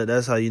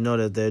 that's how you know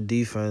that their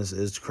defense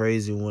is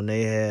crazy. When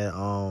they had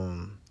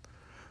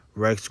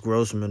Rex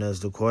Grossman as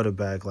the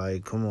quarterback,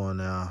 like, come on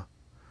now.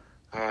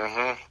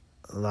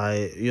 Mm-hmm.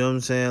 Like, you know what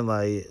I'm saying?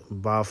 Like,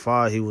 by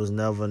far, he was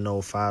never no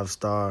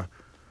 5-star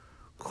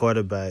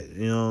quarterback.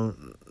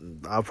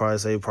 I'll probably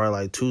say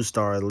like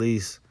 2-star at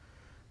least.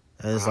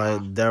 And it's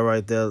like that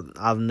right there.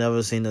 I've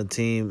never seen a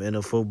team in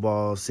a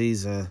football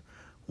season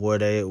where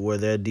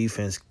their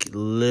defense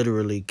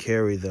literally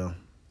carry them.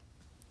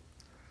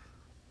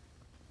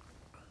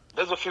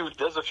 There's a few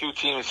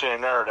teams here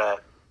and there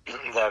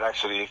that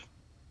actually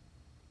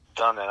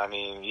done that. I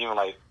mean, even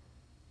like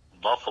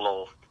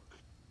Buffalo,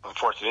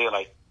 unfortunately,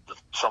 like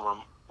some of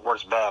the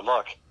worst bad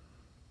luck.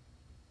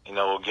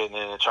 Getting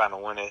in and trying to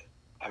win it.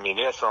 I mean,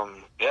 there's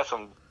some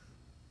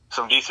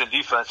decent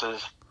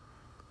defenses,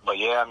 but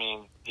yeah, I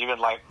mean, even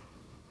like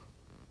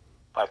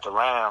the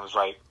Rams,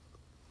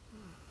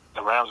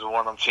 the Rams were one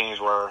of them teams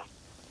where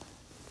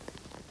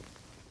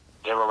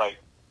they were like,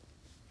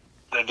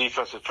 their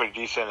defense was pretty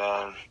decent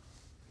and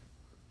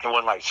it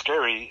wasn't like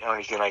scary or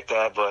anything like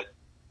that, but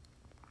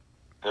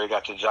they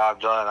got the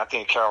job done. I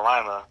think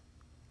Carolina,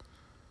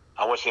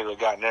 I wish they would have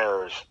gotten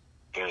theirs.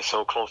 They were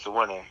so close to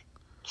winning.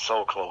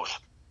 So close.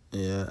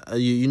 Yeah.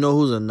 You know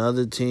who's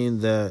another team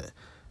that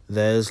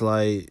is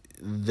like,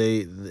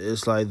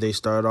 they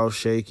start off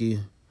shaky,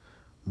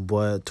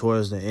 but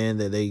towards the end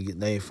that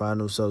they find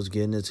themselves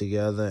getting it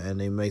together and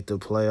they make the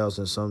playoffs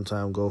and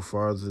sometimes go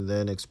farther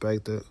than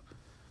expected.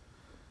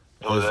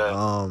 Who's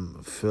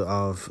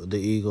that? The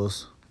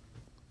Eagles.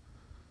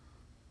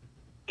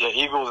 Yeah,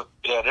 Eagles.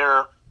 Yeah,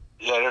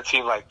 they're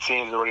teams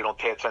that really don't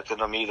pay attention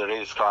to them either. They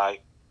just kind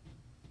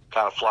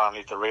of fly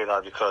underneath the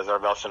radar because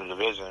everybody else in the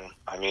division.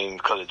 I mean,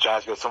 because the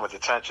Giants get so much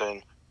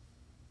attention.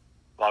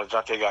 A lot of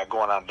junk they got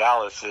going on in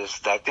Dallas is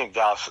that I think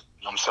Dallas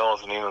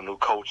themselves need a new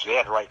coach. They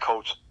had the right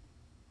coach.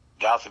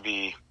 Dallas would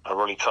be a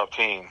really tough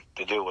team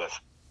to deal with.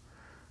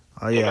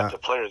 Oh, they yeah. got the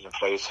players in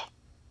place.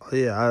 Oh,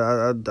 yeah,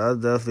 I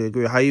definitely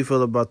agree. How you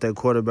feel about that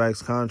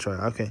quarterback's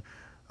contract? Okay,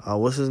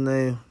 what's his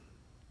name?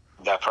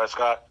 Dak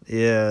Prescott?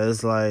 Yeah,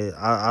 it's like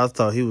I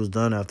thought he was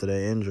done after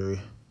that injury.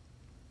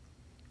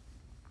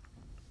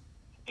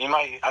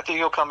 I think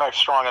he'll come back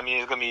strong. I mean,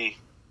 it's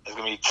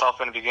gonna be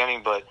tough in the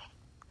beginning, but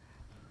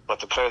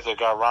the players that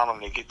got around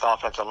him, they get the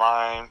offensive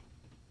line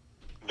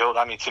built.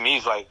 I mean, to me,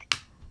 he's like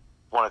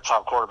one of the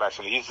top quarterbacks.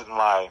 I mean, he's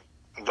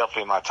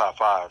definitely in my top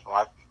 5.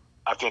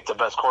 I think the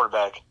best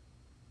quarterback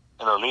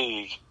in the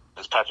league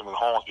is Patrick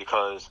Mahomes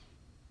because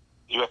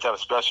you have to have a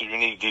special,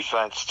 unique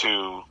defense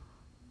to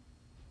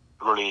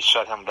really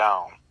shut him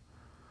down.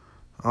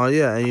 Oh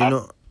yeah,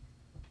 and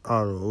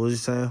what was you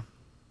saying?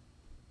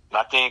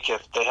 I think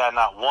if they had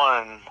not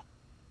won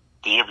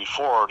the year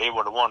before, they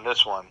would have won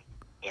this one.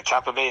 And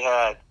Tampa Bay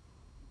had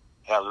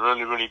a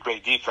really, really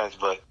great defense,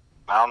 but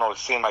I don't know, it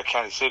seemed like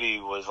Kansas City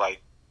was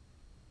like,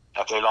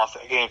 after they lost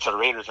the game to the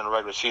Raiders in the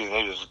regular season,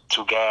 they was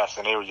too gassed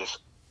and they were just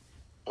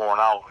worn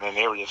out, and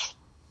they were just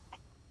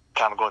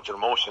kind of going through the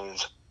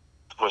motions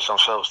to push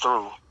themselves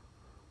through.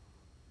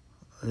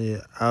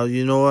 Yeah,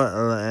 you know what?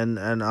 And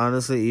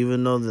honestly,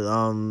 even though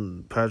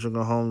Patrick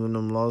Mahomes and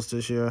them lost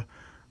this year,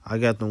 I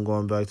got them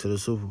going back to the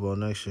Super Bowl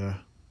next year.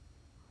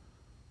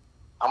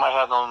 I might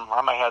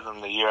have them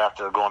the year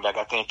after going back.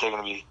 I think they're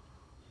going to be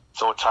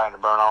so tired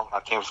and burn out. I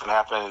think what's going to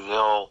happen is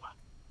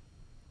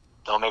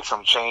they'll make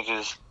some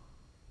changes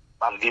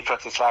on the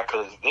defensive side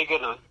because they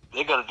get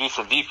a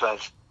decent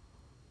defense.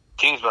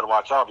 Teams better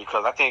watch out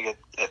because I think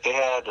if they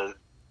had the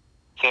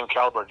same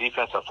caliber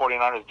defense that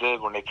 49ers did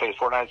when they played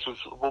 49ers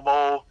Super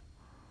Bowl,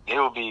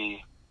 they'd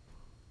be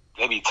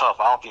tough.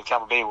 I don't think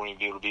Tampa Bay wouldn't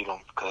be able to beat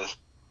them because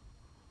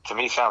to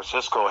me, San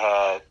Francisco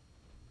had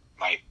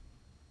like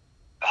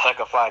a heck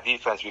of a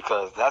defense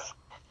because I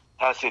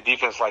haven't seen a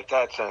defense like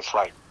that since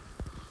like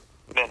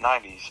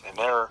mid-90s, and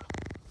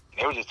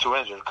they were just too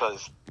injured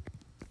because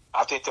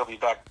I think they'll be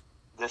back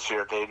this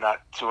year if they're not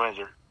too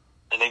injured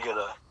and they get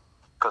a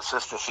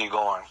consistency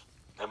going.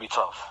 It'll be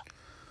tough.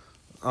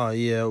 Oh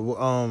yeah.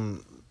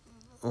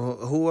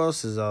 Who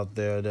else is out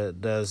there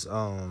that's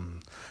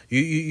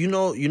you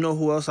know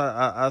who else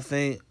I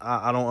think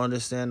I don't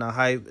understand the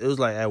hype. It was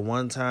like at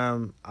one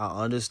time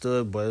I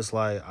understood, but it's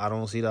like I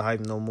don't see the hype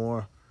no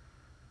more.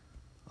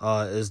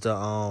 Is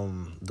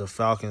the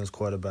Falcons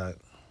quarterback.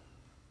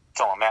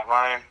 Talking Matt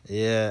Ryan?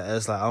 Yeah,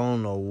 it's like I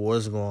don't know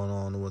what's going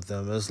on with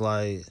them. It's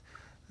like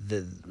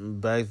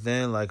back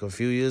then, like a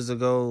few years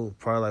ago,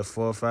 probably like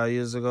 4 or 5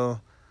 years ago,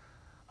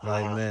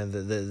 like man,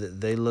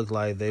 they looked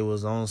like they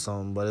was on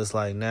something. But it's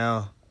like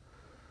now,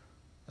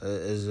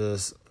 it's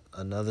just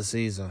another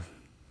season.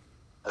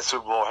 A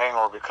Super Bowl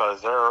hangover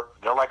because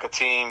they're like a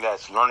team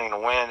that's learning to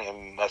win,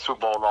 and that Super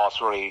Bowl loss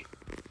really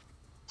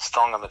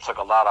stung them and took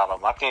a lot out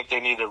of them. I think they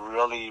need to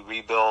really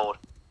rebuild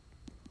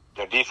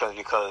their defense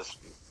because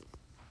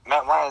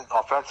Matt Ryan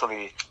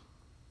offensively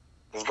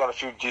has got a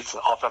few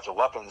decent offensive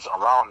weapons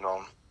around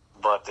them,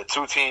 but the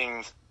two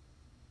teams,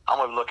 I'm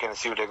going to be looking to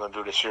see what they're going to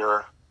do this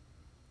year.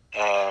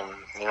 And,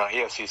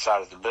 AFC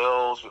side is the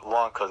Bills,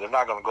 one, because they're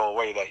not going to go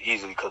away that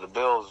easily because the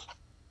Bills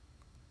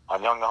are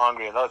young and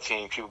hungry. Another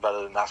team people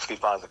better not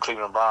sleep on is the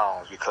Cleveland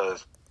Browns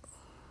because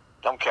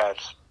them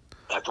cats,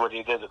 after what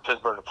they did to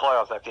Pittsburgh in the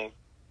playoffs, I think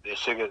they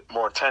should get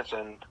more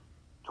attention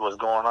to what's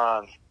going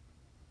on.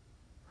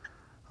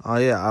 Oh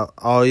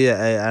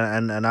yeah,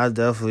 and I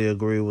definitely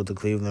agree with the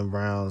Cleveland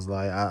Browns.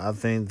 Like I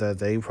think that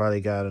they probably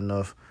got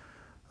enough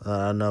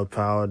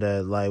power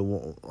that like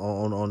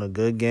on a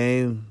good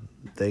game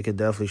they could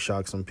definitely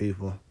shock some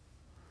people.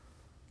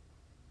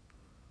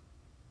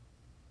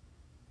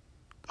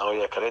 Oh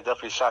yeah, because they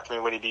definitely shocked me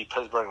when they beat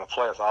Pittsburgh in the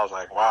playoffs. I was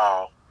like,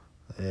 wow.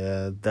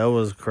 Yeah, that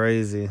was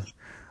crazy.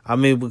 I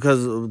mean,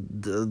 because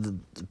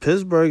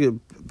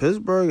Pittsburgh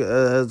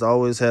has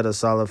always had a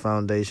solid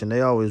foundation.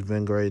 They always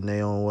been great in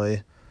their own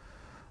way.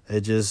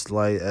 It just,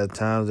 like, at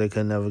times they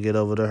could never get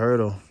over the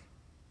hurdle.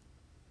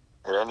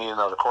 Yeah, they need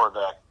another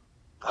quarterback.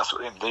 That's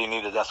what they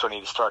needed. That's what they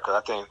need to start,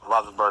 because I think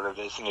Roethlisberger,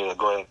 they just need to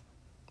go ahead and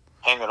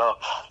hang it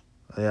up.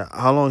 Yeah,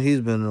 how long he's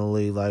been in the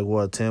league? Like,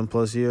 what,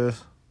 10-plus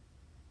years?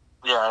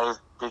 Yeah,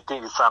 they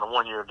think he signed a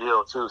one-year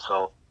deal, too,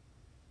 so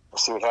we'll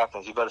see what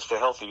happens. You better stay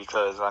healthy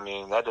because, I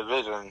mean, that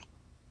division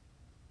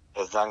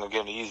is not going to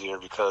get any easier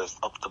because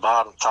top to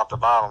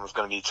bottom is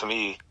going to be, to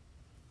me,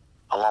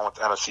 along with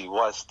the NFC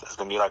West, it's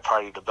going to be like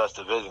probably the best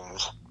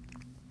divisions.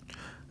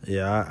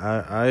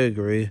 Yeah, I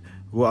agree.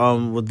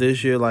 Well, with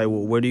this year, like,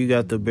 where do you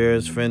got the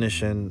Bears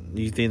finishing?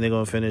 Do you think they're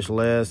going to finish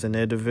last in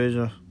their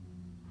division?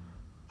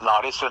 No,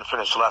 they shouldn't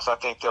finish last. I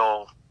think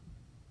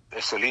they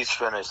should at least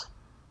finish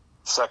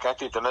second. I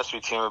think the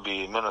mystery team would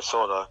be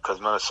Minnesota because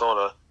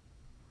Minnesota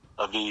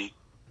would be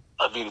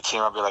the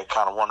team I'd be like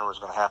kind of wondering what's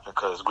going to happen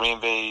because Green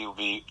Bay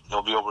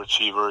they'll be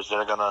overachievers.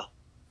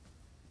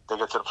 They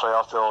get to the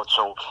playoffs, they'll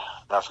choke.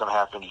 That's going to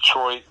happen.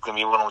 Detroit is going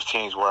to be one of those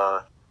teams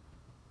where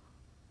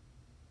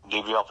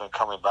they'll be up and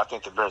coming, but I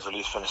think the Bears at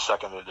least finish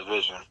second in the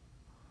division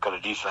because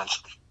of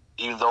defense.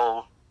 Even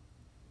though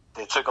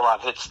they took a lot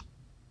of hits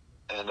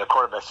and the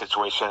quarterback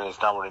situation is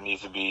not where it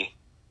needs to be,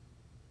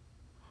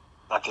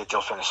 I think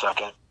they'll finish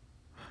second.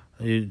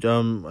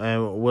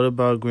 And what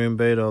about Green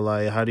Bay though?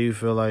 Like, how do you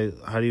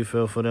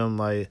feel for them?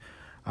 Like,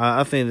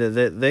 I think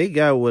that they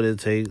got what it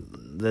takes.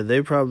 That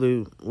they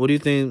probably. What do you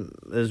think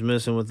is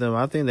missing with them?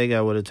 I think they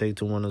got what it takes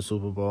to win a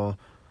Super Bowl.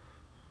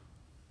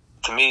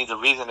 to me, the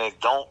reason they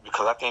don't,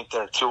 because I think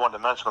they're too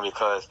one-dimensional,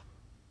 because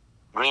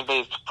Green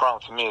Bay's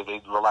problem to me is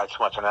they rely too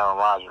much on Aaron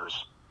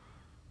Rodgers.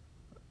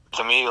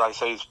 To me, like,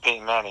 say it's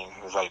Peyton Manning,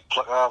 it's like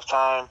playoff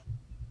time,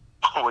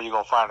 where you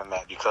going to find him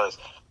at? Because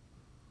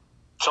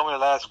show me the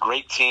last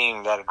great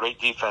team that a great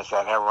defense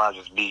that Aaron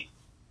Rodgers beat,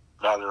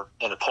 rather,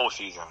 in the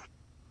postseason.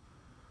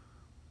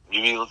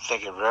 You be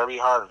thinking very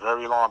hard,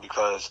 very long,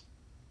 because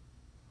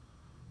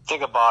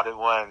think about it,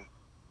 when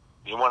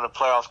you won the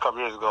playoffs a couple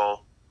years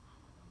ago,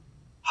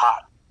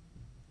 hot.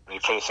 When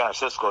you played San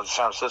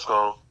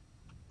Francisco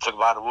took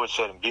them out of the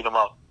woodshed and beat them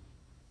up.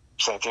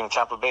 Same thing in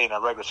Tampa Bay in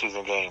that regular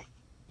season game.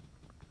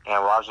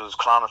 And Rodgers was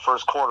clowning the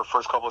first quarter,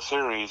 first couple of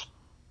series.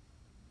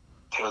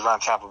 He was on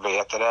Tampa Bay.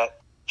 After that,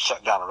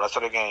 shut down the rest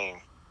of the game.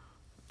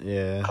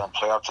 Yeah. Come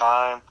playoff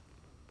time,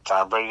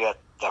 Tom Brady,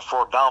 that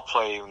fourth down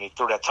play, when he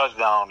threw that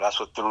touchdown, that's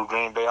what threw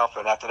Green Bay off.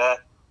 And after that,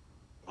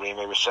 Green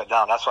Bay was shut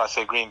down. That's why I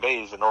say Green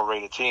Bay is an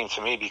overrated team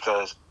to me,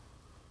 because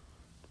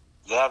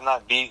they have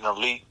not beaten an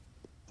elite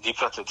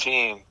defensive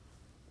team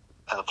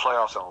in the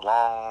playoffs in a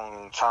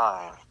long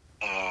time.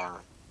 And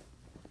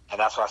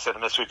that's why I said to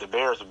mistreat the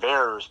Bears. The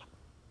Bears,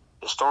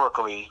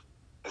 historically,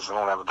 is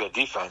going to have a good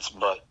defense,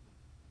 but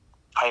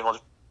I ain't going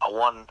to a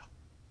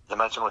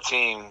one-dimensional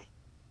team,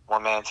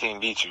 one-man team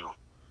beat you.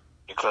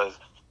 Because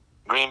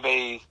Green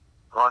Bay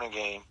running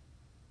game,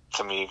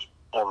 to me,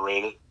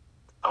 overrated.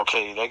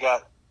 Okay, they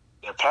got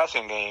their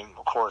passing game.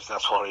 Of course,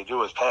 that's all they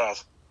do is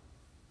pass.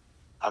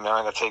 I mean,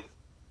 I'm going to take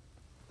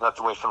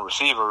nothing away from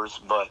receivers,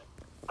 but,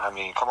 I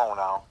mean, come on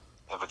now.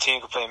 If a team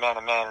can play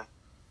man-to-man,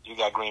 you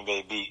got Green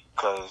Bay beat.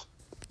 Because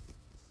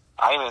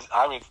I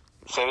even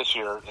say this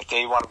year, if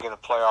they want to get in the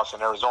playoffs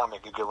and Arizona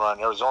make a good run,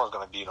 Arizona's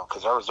going to beat them.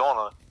 Because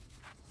Arizona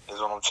is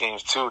one of the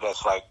teams, too,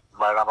 that's like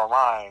right out of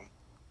line.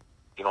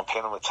 You don't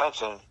pay them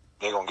attention,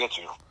 they're going to get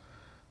you.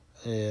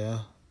 Yeah.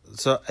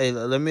 So, hey,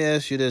 let me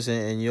ask you this.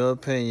 In your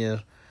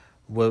opinion,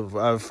 with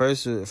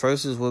first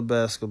is with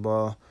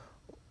basketball,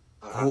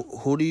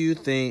 who do you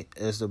think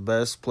is the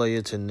best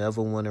player to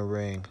never win a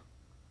ring?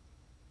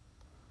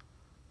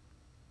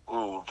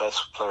 Ooh,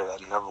 best player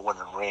that never won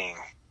a ring.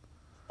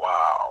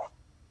 Wow.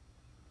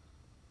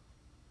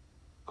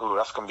 Ooh,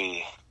 that's going to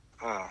be,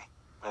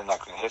 in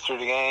like the history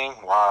of the game?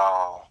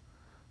 Wow.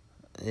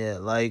 Yeah,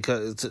 like,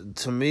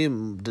 to me,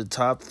 the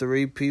top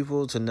three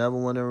people to never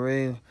win a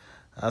ring,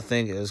 I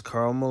think, is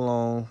Karl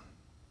Malone,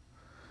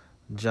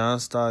 John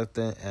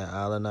Stockton, and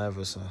Allen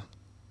Iverson.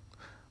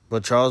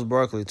 But Charles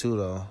Barkley, too,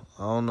 though.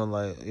 I don't know,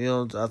 like,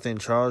 I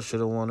think Charles should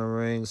have won a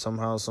ring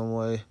somehow, some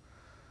way.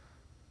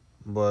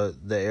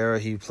 But the era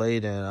he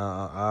played in,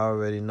 I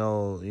already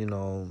know,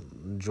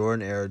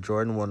 Jordan era,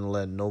 Jordan wouldn't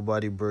let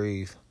nobody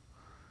breathe.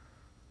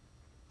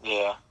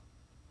 Yeah.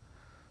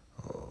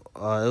 It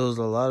was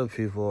a lot of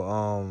people.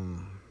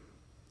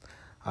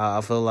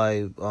 I feel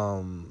like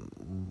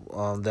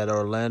that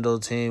Orlando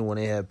team, when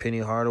they had Penny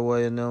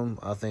Hardaway in them,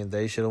 I think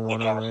they should have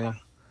won a ring.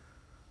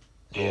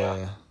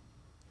 Yeah.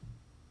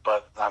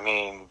 But, I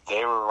mean,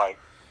 they were like,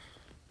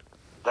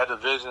 that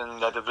division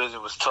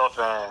was tough,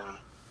 and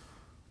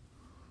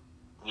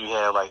you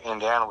had, like,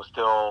 Indiana was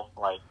still,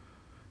 like,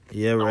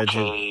 yeah,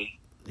 okay.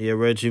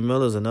 Reggie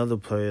Miller's another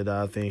player that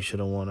I think should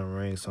have won a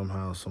ring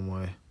somehow, some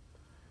way.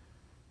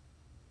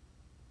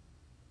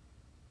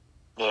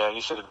 Yeah,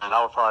 he should have been.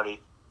 I would probably.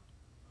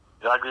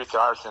 Yeah, I agree with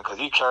Iverson, because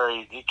he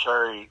carried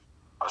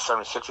a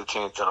 76er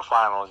team to the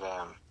finals,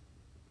 and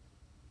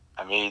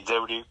I mean, he did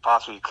what he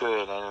possibly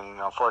could,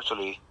 and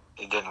unfortunately,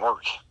 it didn't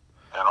work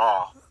at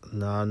all.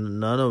 Nah,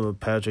 none of it.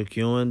 Patrick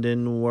Ewing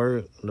didn't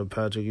work. The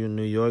Patrick Ewing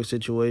New York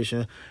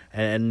situation,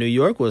 and New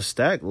York was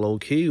stacked low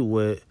key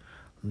with.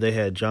 They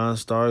had John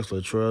Starks,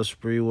 Latrell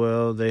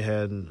Sprewell. They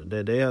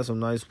had some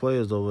nice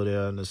players over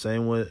there, and the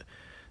same with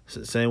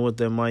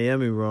their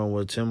Miami run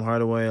with Tim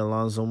Hardaway and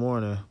Alonzo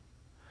Mourning.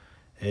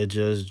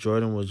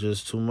 Jordan was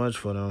just too much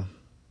for them.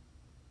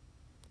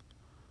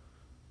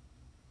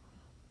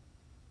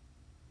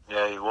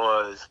 Yeah, he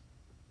was.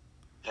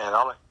 And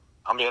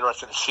I'm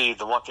interested to see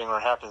the one thing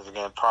that happens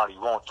again. Probably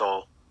won't,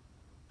 though.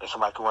 If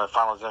somebody can win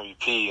Finals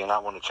MVP and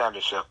not win the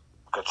championship.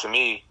 Because to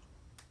me,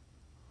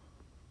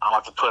 I'm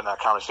about to put in that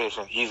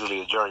conversation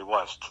easily as Jerry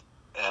West.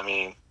 I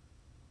mean,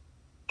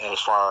 and as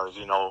far as,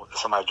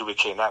 somebody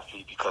duplicating that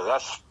feat, because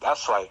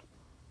that's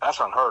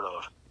unheard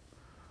of.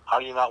 How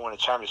do you not win a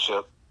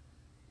championship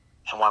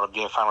and want to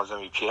be in Finals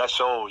MVP? That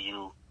shows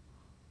you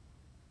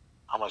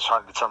how much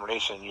heart and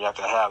determination you have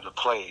to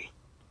play.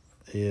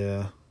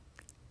 Yeah.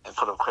 And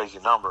put up crazy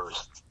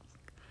numbers.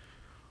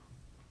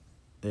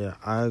 Yeah,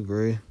 I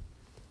agree.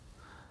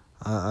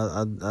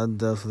 I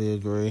definitely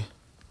agree.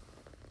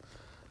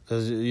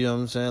 Because, you know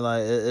what I'm saying?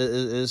 Like,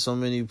 it's so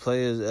many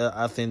players.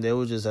 I think they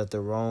were just at the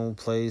wrong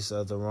place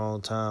at the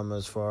wrong time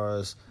as far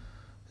as,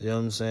 you know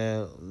what I'm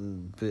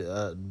saying,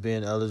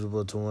 being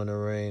eligible to win a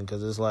ring.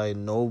 Because it's like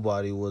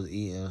nobody was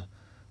eating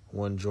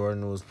when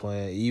Jordan was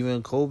playing.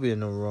 Even Kobe in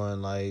the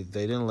run, like,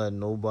 they didn't let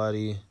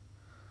nobody,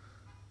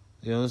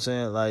 you know what I'm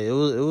saying? Like, it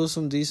was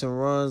some decent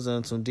runs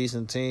and some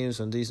decent teams,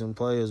 some decent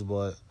players,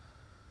 but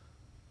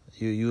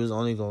you was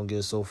only going to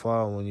get so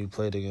far when you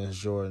played against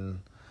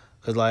Jordan.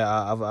 Cause like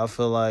I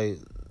feel like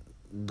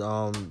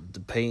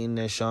the Peyton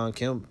and Sean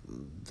Kemp,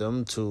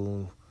 them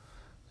two,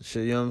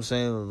 you know what I'm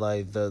saying?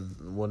 Like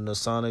when the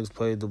Sonics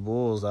played the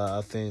Bulls,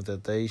 I think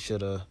that they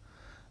should have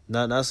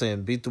not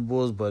saying beat the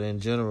Bulls, but in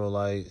general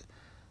like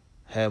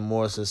had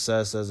more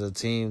success as a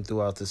team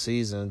throughout the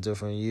season,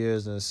 different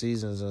years and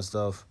seasons and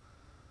stuff.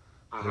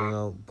 Mm-hmm. You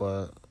know,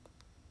 but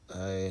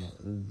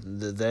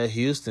that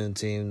Houston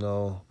team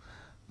though,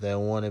 that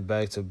won it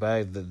back to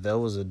back, that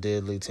was a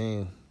deadly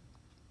team.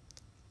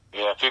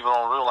 Yeah, people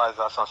don't realize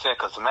that's what I'm saying.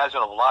 Because imagine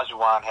if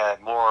Olajuwon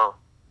had more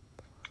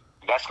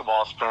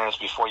basketball experience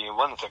before you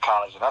went into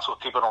college, and that's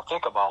what people don't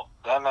think about.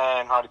 That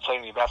man hardly played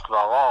any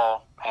basketball at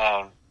all,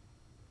 and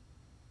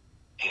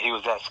he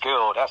was that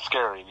skilled. That's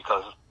scary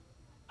because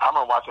I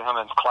remember watching him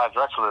and Clyde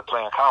Drexler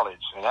play in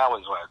college, and that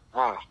was like,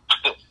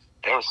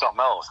 there was something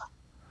else.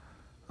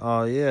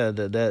 Oh yeah,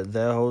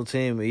 that whole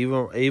team,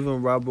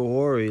 even Robert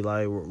Horry,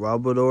 like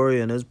Robert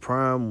Horry in his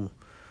prime,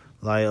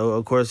 like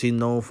of course he's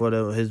known for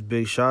his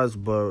big shots,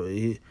 but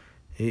he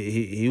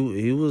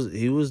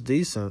was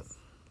decent.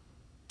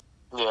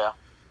 Yeah.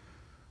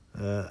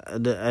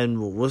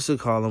 And what's it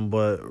call him?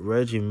 But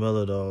Reggie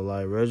Miller though,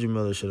 like Reggie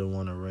Miller should have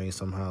won a ring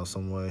somehow,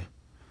 some way.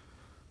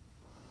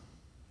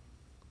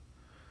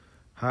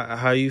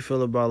 How you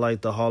feel about like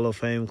the Hall of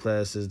Fame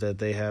classes that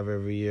they have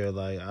every year?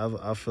 Like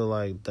I feel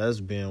like that's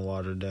being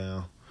watered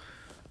down.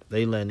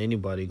 They letting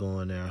anybody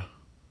go in there.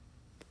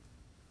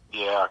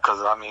 Yeah, because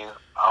I mean,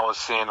 I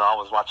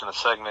was watching a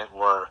segment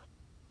where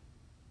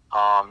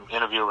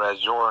interviewer as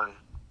Jordan,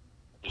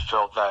 he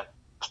felt that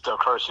Steph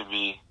Curry should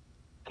be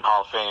in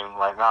Hall of Fame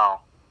right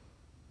now,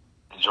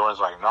 and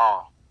Jordan's like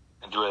no,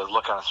 and do his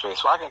look on his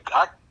face. So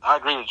I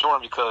agree with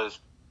Jordan because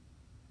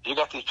you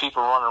got these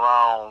people running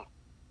around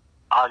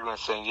arguing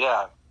saying,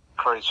 yeah,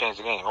 Curry changed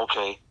the game.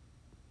 Okay.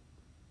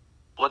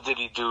 What did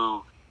he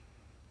do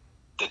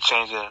to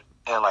change it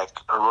in like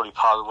a really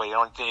positive way? The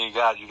only thing you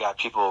got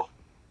people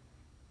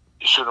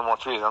shooting more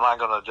threes. I'm not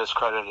going to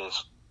discredit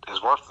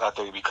his work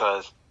ethic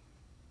because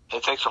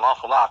it takes an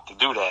awful lot to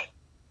do that.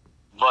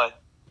 But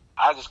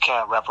I just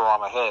can't wrap around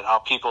my head how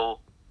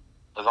people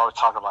is always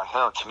talking about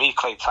him. To me,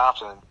 Klay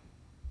Thompson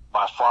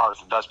by far is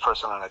the best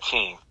person on the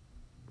team.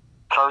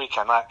 Curry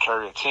cannot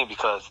carry a team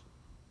because,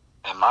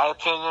 in my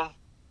opinion,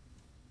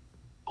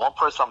 one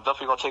person I'm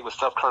definitely going to take with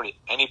Steph Curry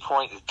at any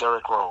point is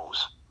Derrick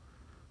Rose.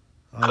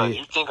 Because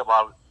you think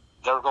about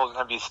Derrick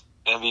Rose's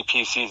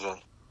MVP season,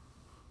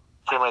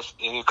 pretty much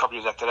a couple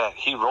years after that,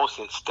 he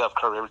roasted Steph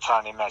Curry every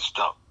time they matched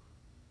up.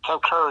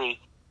 Steph Curry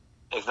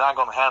is not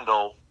going to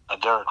handle a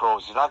Derrick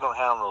Rose. He's not going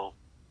to handle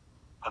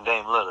a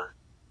Dame Lillard.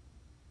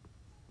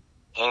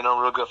 Ain't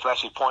no real good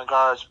flashy point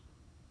guards.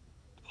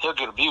 He'll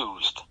get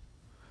abused.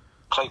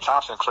 Klay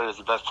Thompson clearly is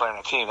the best player on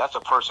the team. That's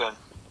a person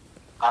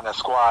on that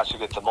squad should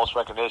get the most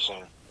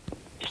recognition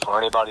before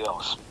anybody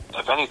else.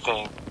 If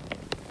anything,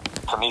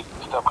 to me,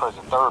 Steph Curry's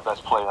the third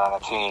best player on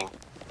that team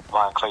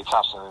behind Klay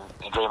Thompson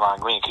and Draymond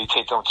Green. Can you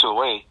take them two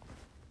away?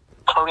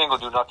 Curry ain't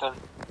gonna do nothing.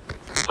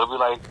 He'll be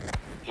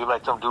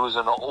like them dudes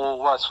in the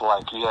old West,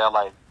 like you had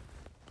like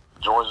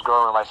George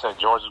Gervin, like I said,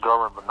 George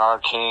Gervin,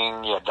 Bernard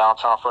King,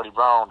 downtown Freddie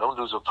Brown. Those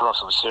dudes will put up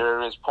some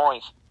serious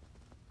points,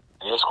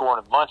 and they're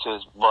scoring in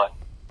bunches. But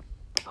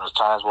there's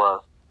times where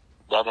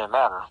that didn't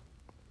matter.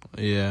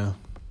 Yeah.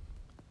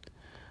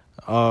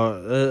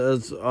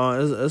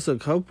 It's a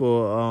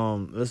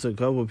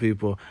couple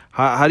people.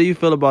 How do you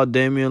feel about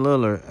Damian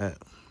Lillard?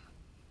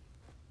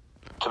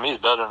 To me, he's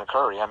better than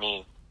Curry. I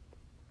mean,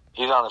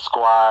 he's on a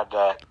squad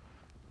that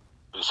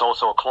is so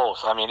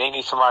close. I mean, they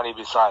need somebody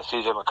besides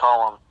C.J.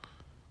 McCollum,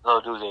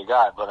 another dude they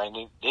got, but they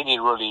need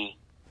really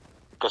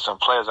get some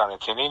players on the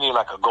team. They need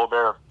like a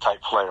Gobert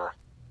type player.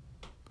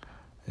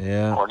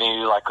 Yeah. Or they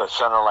need like a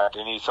center, like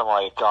they need something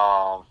like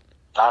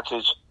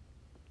Doncic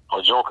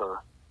or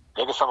Joker.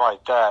 They get something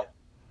like that,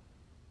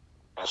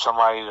 and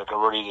somebody that can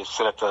really just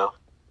sit at the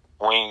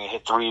wing and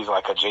hit threes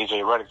like a J.J.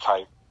 Redick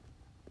type.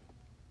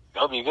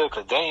 That'll be good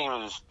because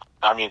Dame is,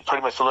 I mean,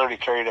 pretty much literally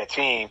carry that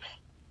team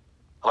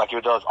like he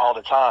does all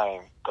the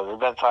time. Because there's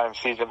been times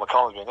C.J.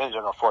 McCollum's been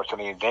injured,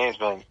 unfortunately. Dame's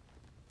been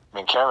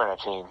carrying that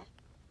team.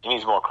 He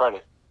needs more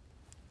credit.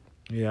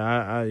 Yeah,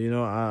 I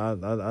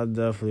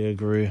definitely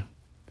agree.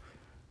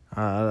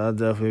 I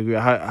definitely agree.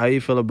 How you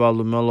feel about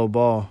LaMelo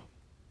Ball?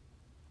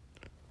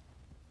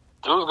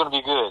 Dude's gonna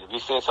be good if he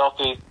stays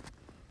healthy.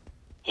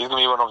 He's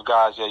gonna be one of those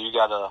guys. Yeah, you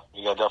gotta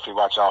definitely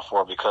watch out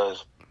for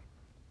because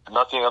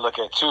another thing I look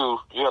at too.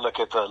 You gotta look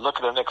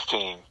at the Knicks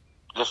team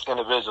just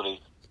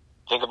individually.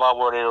 Think about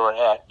where they were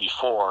at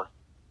before,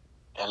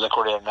 and look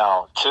where they're at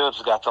now.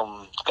 Tibbs got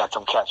them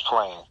cats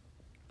playing.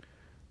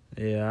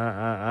 Yeah,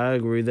 I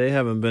agree. They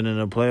haven't been in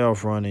a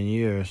playoff run in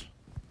years.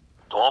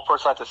 The one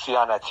person I like to see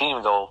on that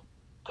team though,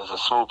 there's a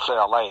smooth player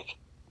I like.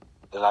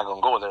 They're not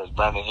gonna go there is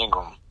Brandon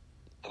Ingram.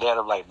 If they had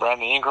like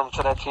Brandon Ingram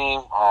to that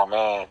team, oh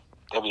man,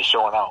 they'll be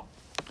showing out.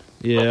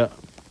 Yeah. But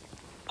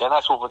they're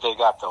not sure what they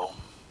got though.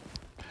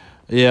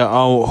 Yeah.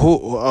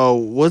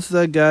 What's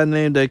that guy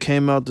name that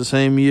came out the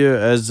same year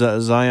as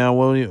Zion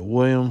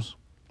Williams?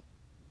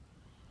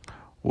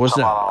 What's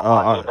that?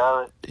 RJ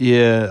Barrett?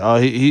 Yeah,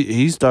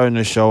 he's starting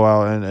to show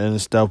out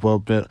and step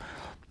up. You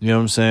know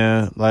what I'm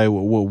saying? Like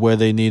where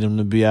they need him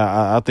to be.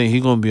 I think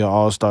he's gonna be an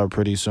all-star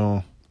pretty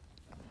soon.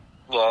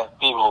 Yeah,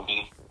 he will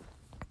be.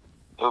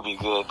 He'll be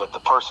good. But the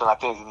person I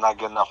think is not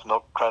getting enough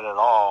no credit at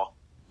all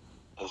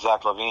is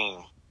Zach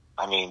LaVine.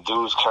 I mean,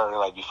 dude's carried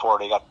like before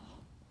they got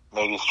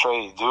made his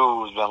trade.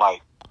 Dude's been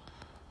like,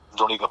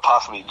 don't he could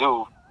possibly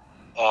do,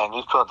 and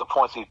he's putting up the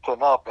points he's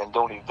putting up and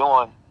doing what he's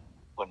doing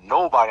with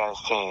nobody on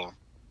his team.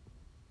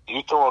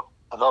 You throw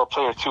another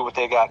player or two what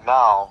they got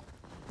now,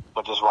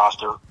 but this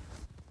roster,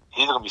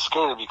 he's gonna be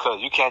scared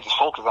because you can't just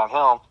focus on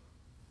him.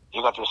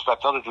 You got to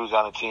respect other dudes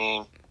on the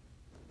team,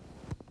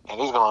 and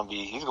he's gonna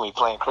be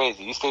playing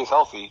crazy. He stays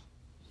healthy,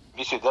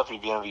 he should definitely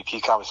be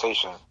MVP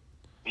conversation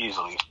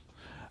easily.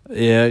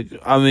 Yeah,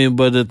 I mean,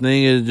 but the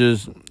thing is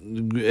just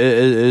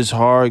it's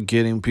hard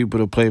getting people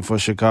to play for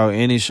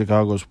any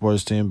Chicago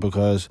sports team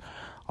because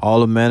all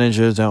the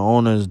managers and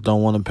owners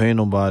don't want to pay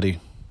nobody.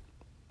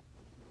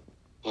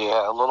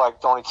 Yeah, it look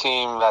like the only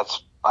team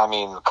that's, I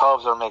mean, the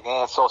Cubs are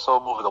making so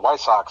moves. The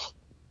White Sox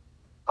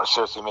are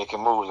seriously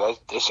making moves.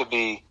 They should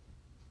be,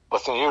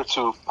 within a year or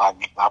two, I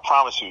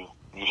promise you,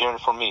 you're hearing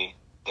it from me,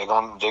 they're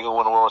gonna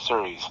win the World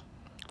Series.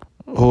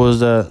 Who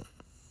is that?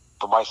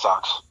 The White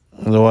Sox.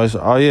 The White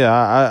Sox. Oh, yeah,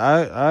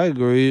 I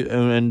agree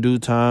in due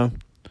time.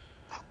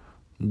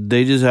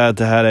 They just had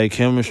to have that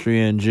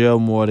chemistry and gel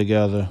more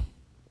together.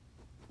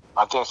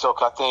 I think so.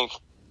 I think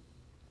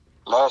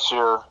last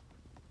year,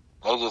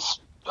 they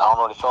just, I don't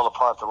know, they fell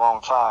apart at the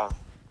wrong time.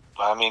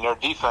 But, I mean, their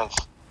defense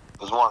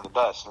is one of the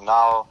best. And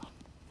now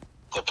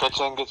the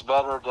pitching gets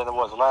better than it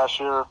was last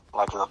year.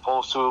 Like, as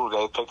opposed to,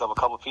 they picked up a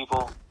couple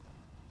people.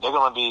 They're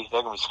gonna be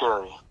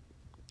scary.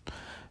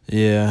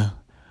 Yeah.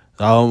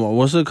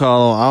 What's it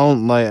called? I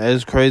don't like.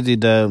 It's crazy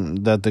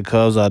that the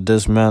Cubs are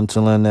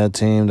dismantling that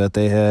team that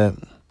they had.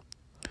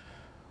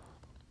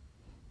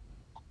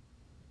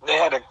 They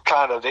had to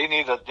kind of. They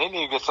need to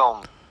get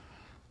some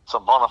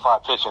bona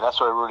fide pitching. That's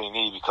what they really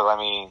need because I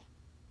mean,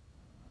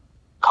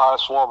 Kyle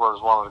Schwarber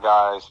is one of the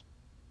guys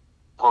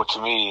who,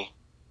 to me,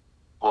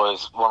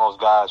 was one of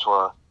those guys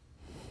where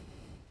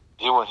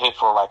he wouldn't hit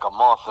for like a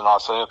month and all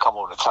of a sudden he'll come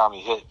over the time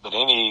he hit. But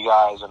any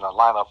guys in the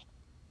lineup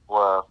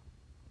where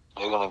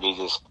they're going to be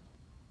just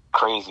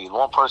crazy.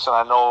 One person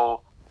I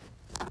know,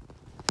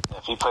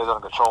 if he plays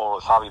under control,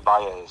 is Javi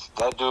Baez.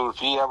 That dude, if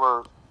he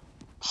ever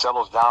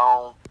settles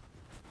down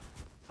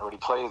and when he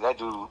plays, that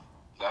dude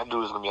is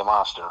going to be a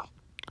monster.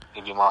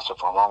 He'll be a monster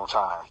for a long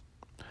time.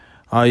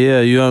 Oh, yeah,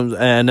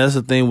 and that's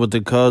the thing with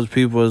the Cubs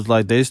people is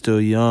like they still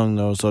young,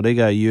 though, so they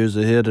got years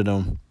ahead of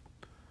them.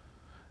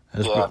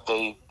 Yeah,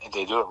 if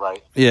they do it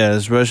right. Yeah,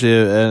 especially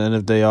and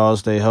if they all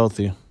stay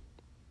healthy.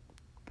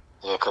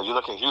 Yeah, because you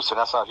look at Houston,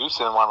 that's how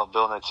Houston wound up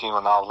building a team.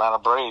 And now Atlanta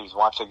Braves,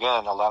 once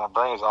again, Atlanta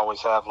Braves always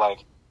have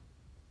like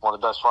one of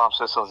the best farm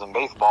systems in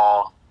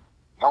baseball.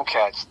 Young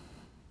cats,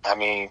 I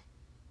mean,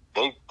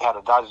 they had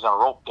the Dodgers on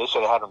a rope. They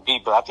should have had them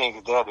beat, but I think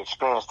if they had the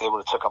experience, they would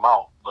have took them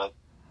out. But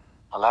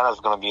Atlanta's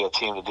going to be a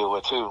team to deal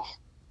with too.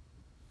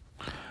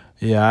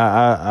 Yeah,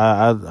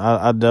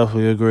 I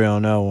definitely agree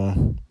on that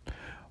one.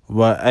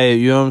 But, hey,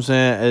 you know what I'm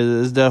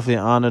saying? It's definitely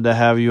an honor to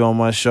have you on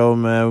my show,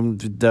 man.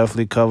 We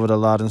definitely covered a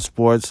lot in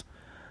sports.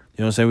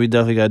 You know what I'm saying? We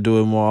definitely got to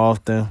do it more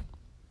often.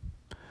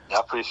 I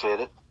appreciate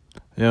it.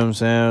 You know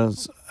what I'm saying?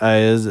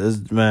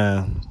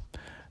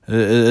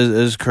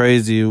 It's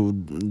crazy,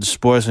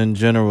 sports in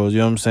general. You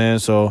know what I'm saying?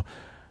 So,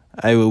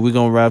 hey, we're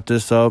going to wrap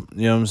this up.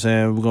 You know what I'm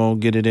saying? We're going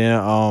to get it in.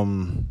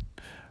 I'm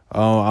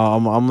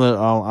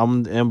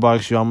gonna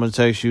inbox you. I'm going to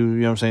text you. You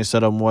know what I'm saying?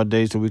 Set up more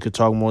dates so we could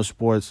talk more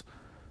sports.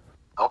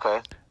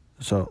 Okay.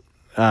 So,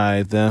 all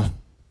right, then.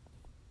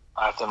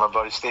 All right, then, my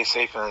buddy. Stay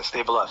safe and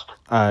stay blessed.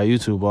 All right, you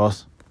too,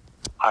 boss.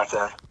 All right,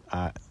 then. All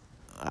right.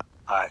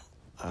 All right.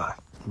 Bye.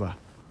 Bye.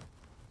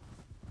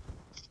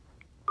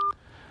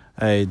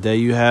 Hey, there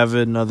you have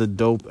it. Another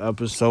dope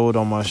episode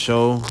on my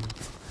show. You know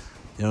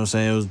what I'm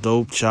saying? It was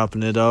dope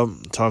chopping it up,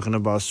 talking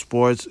about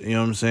sports. You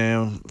know what I'm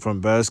saying? From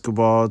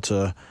basketball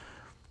to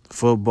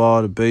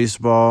football to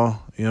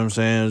baseball. You know what I'm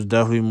saying? There's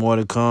definitely more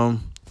to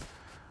come.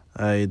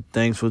 Hey,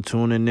 thanks for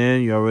tuning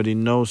in. You already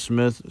know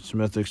Smith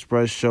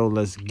Express Show.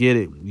 Let's get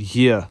it.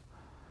 Yeah.